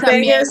in Las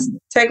Vegas.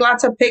 Take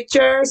lots of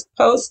pictures.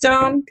 Post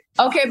them.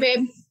 Okay,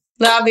 babe.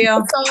 Love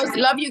you.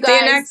 Love you guys.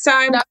 See you next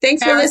time.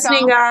 Thanks for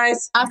listening,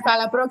 guys. Hasta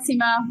la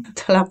próxima.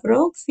 Hasta la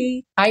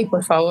próxima. Ay,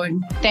 por favor.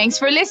 Thanks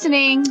for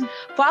listening.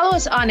 Follow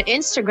us on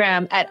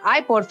Instagram at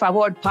Ay Por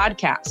Favor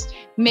Podcast.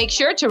 Make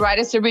sure to write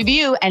us a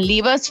review and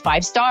leave us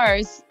 5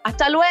 stars.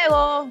 Hasta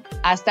luego.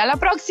 Hasta la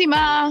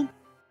próxima.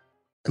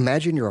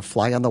 Imagine you're a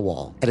fly on the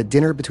wall at a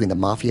dinner between the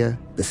mafia,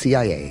 the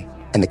CIA,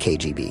 and the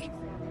KGB.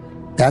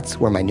 That's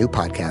where my new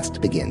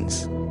podcast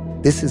begins.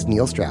 This is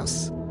Neil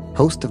Strauss,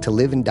 host of To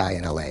Live and Die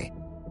in LA.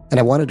 And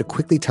I wanted to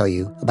quickly tell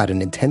you about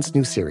an intense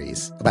new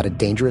series about a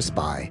dangerous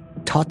spy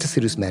taught to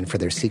seduce men for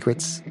their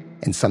secrets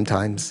and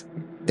sometimes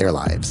their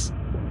lives.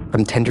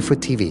 From Tenderfoot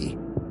TV,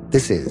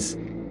 this is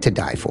To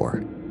Die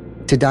For.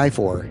 To Die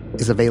For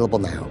is available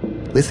now.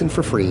 Listen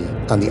for free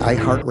on the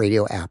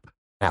iHeartRadio app,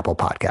 Apple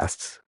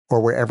Podcasts, or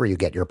wherever you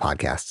get your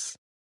podcasts.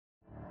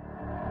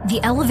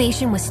 The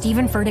Elevation with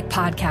Stephen Furtick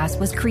podcast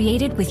was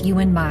created with you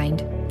in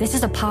mind. This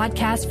is a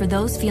podcast for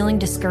those feeling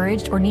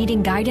discouraged or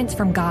needing guidance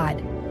from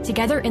God.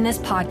 Together in this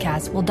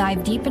podcast, we'll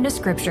dive deep into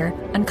scripture,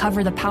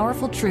 uncover the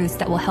powerful truths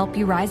that will help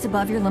you rise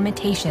above your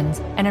limitations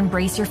and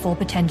embrace your full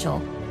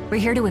potential. We're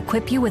here to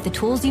equip you with the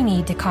tools you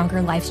need to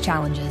conquer life's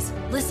challenges.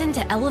 Listen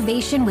to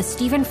Elevation with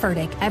Stephen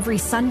Furtick every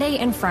Sunday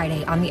and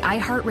Friday on the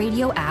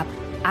iHeartRadio app,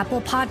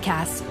 Apple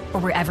Podcasts, or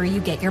wherever you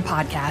get your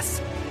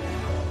podcasts.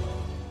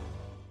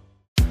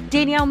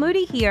 Danielle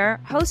Moody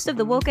here, host of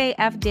the Woke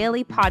AF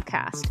Daily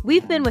podcast.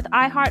 We've been with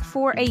iHeart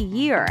for a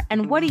year,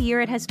 and what a year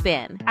it has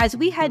been. As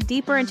we head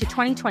deeper into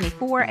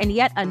 2024 and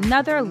yet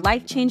another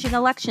life-changing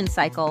election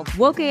cycle,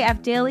 Woke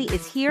AF Daily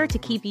is here to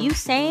keep you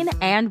sane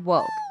and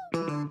woke.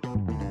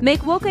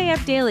 Make Woke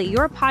AF Daily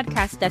your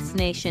podcast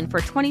destination for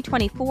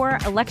 2024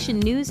 election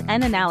news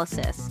and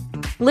analysis.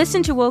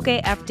 Listen to Woke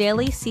AF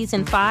Daily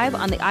Season 5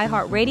 on the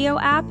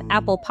iHeartRadio app,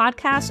 Apple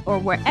Podcasts, or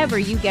wherever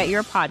you get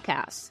your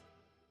podcasts.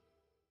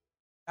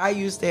 I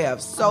used to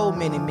have so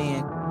many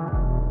men.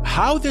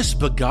 how this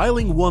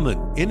beguiling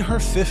woman in her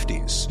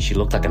 50s, she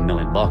looked like $1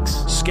 million,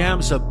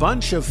 scams a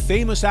bunch of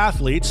famous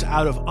athletes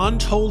out of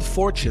untold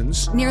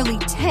fortunes. Nearly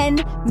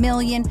 $10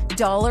 million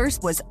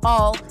was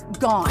all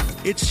gone.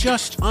 It's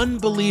just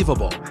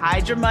unbelievable.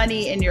 Hide your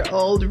money in your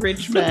old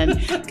rich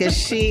man, because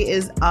she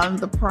is on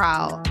the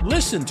prowl.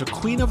 Listen to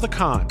Queen of the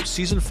Con,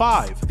 Season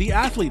 5, The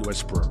Athlete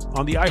Whisperer,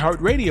 on the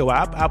iHeartRadio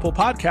app, Apple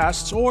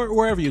Podcasts, or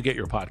wherever you get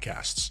your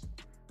podcasts.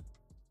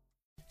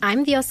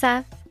 I'm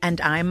Diosa. And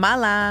I'm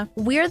Mala.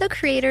 We're the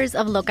creators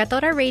of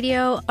Locatora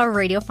Radio, a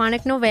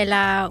radiophonic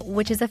novela,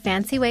 which is a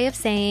fancy way of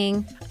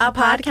saying a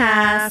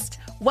podcast.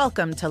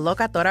 Welcome to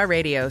Locatora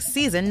Radio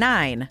Season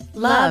 9.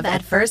 Love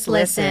at First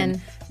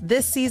Listen.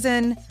 This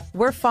season,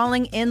 we're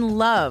falling in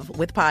love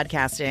with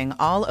podcasting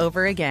all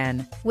over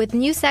again. With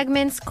new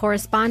segments,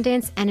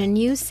 correspondence, and a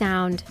new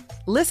sound.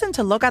 Listen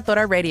to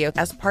Locatora Radio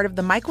as part of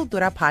the My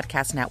Cultura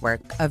Podcast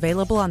Network.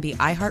 Available on the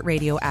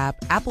iHeartRadio app,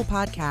 Apple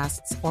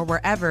Podcasts, or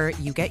wherever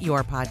you get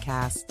your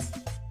podcasts.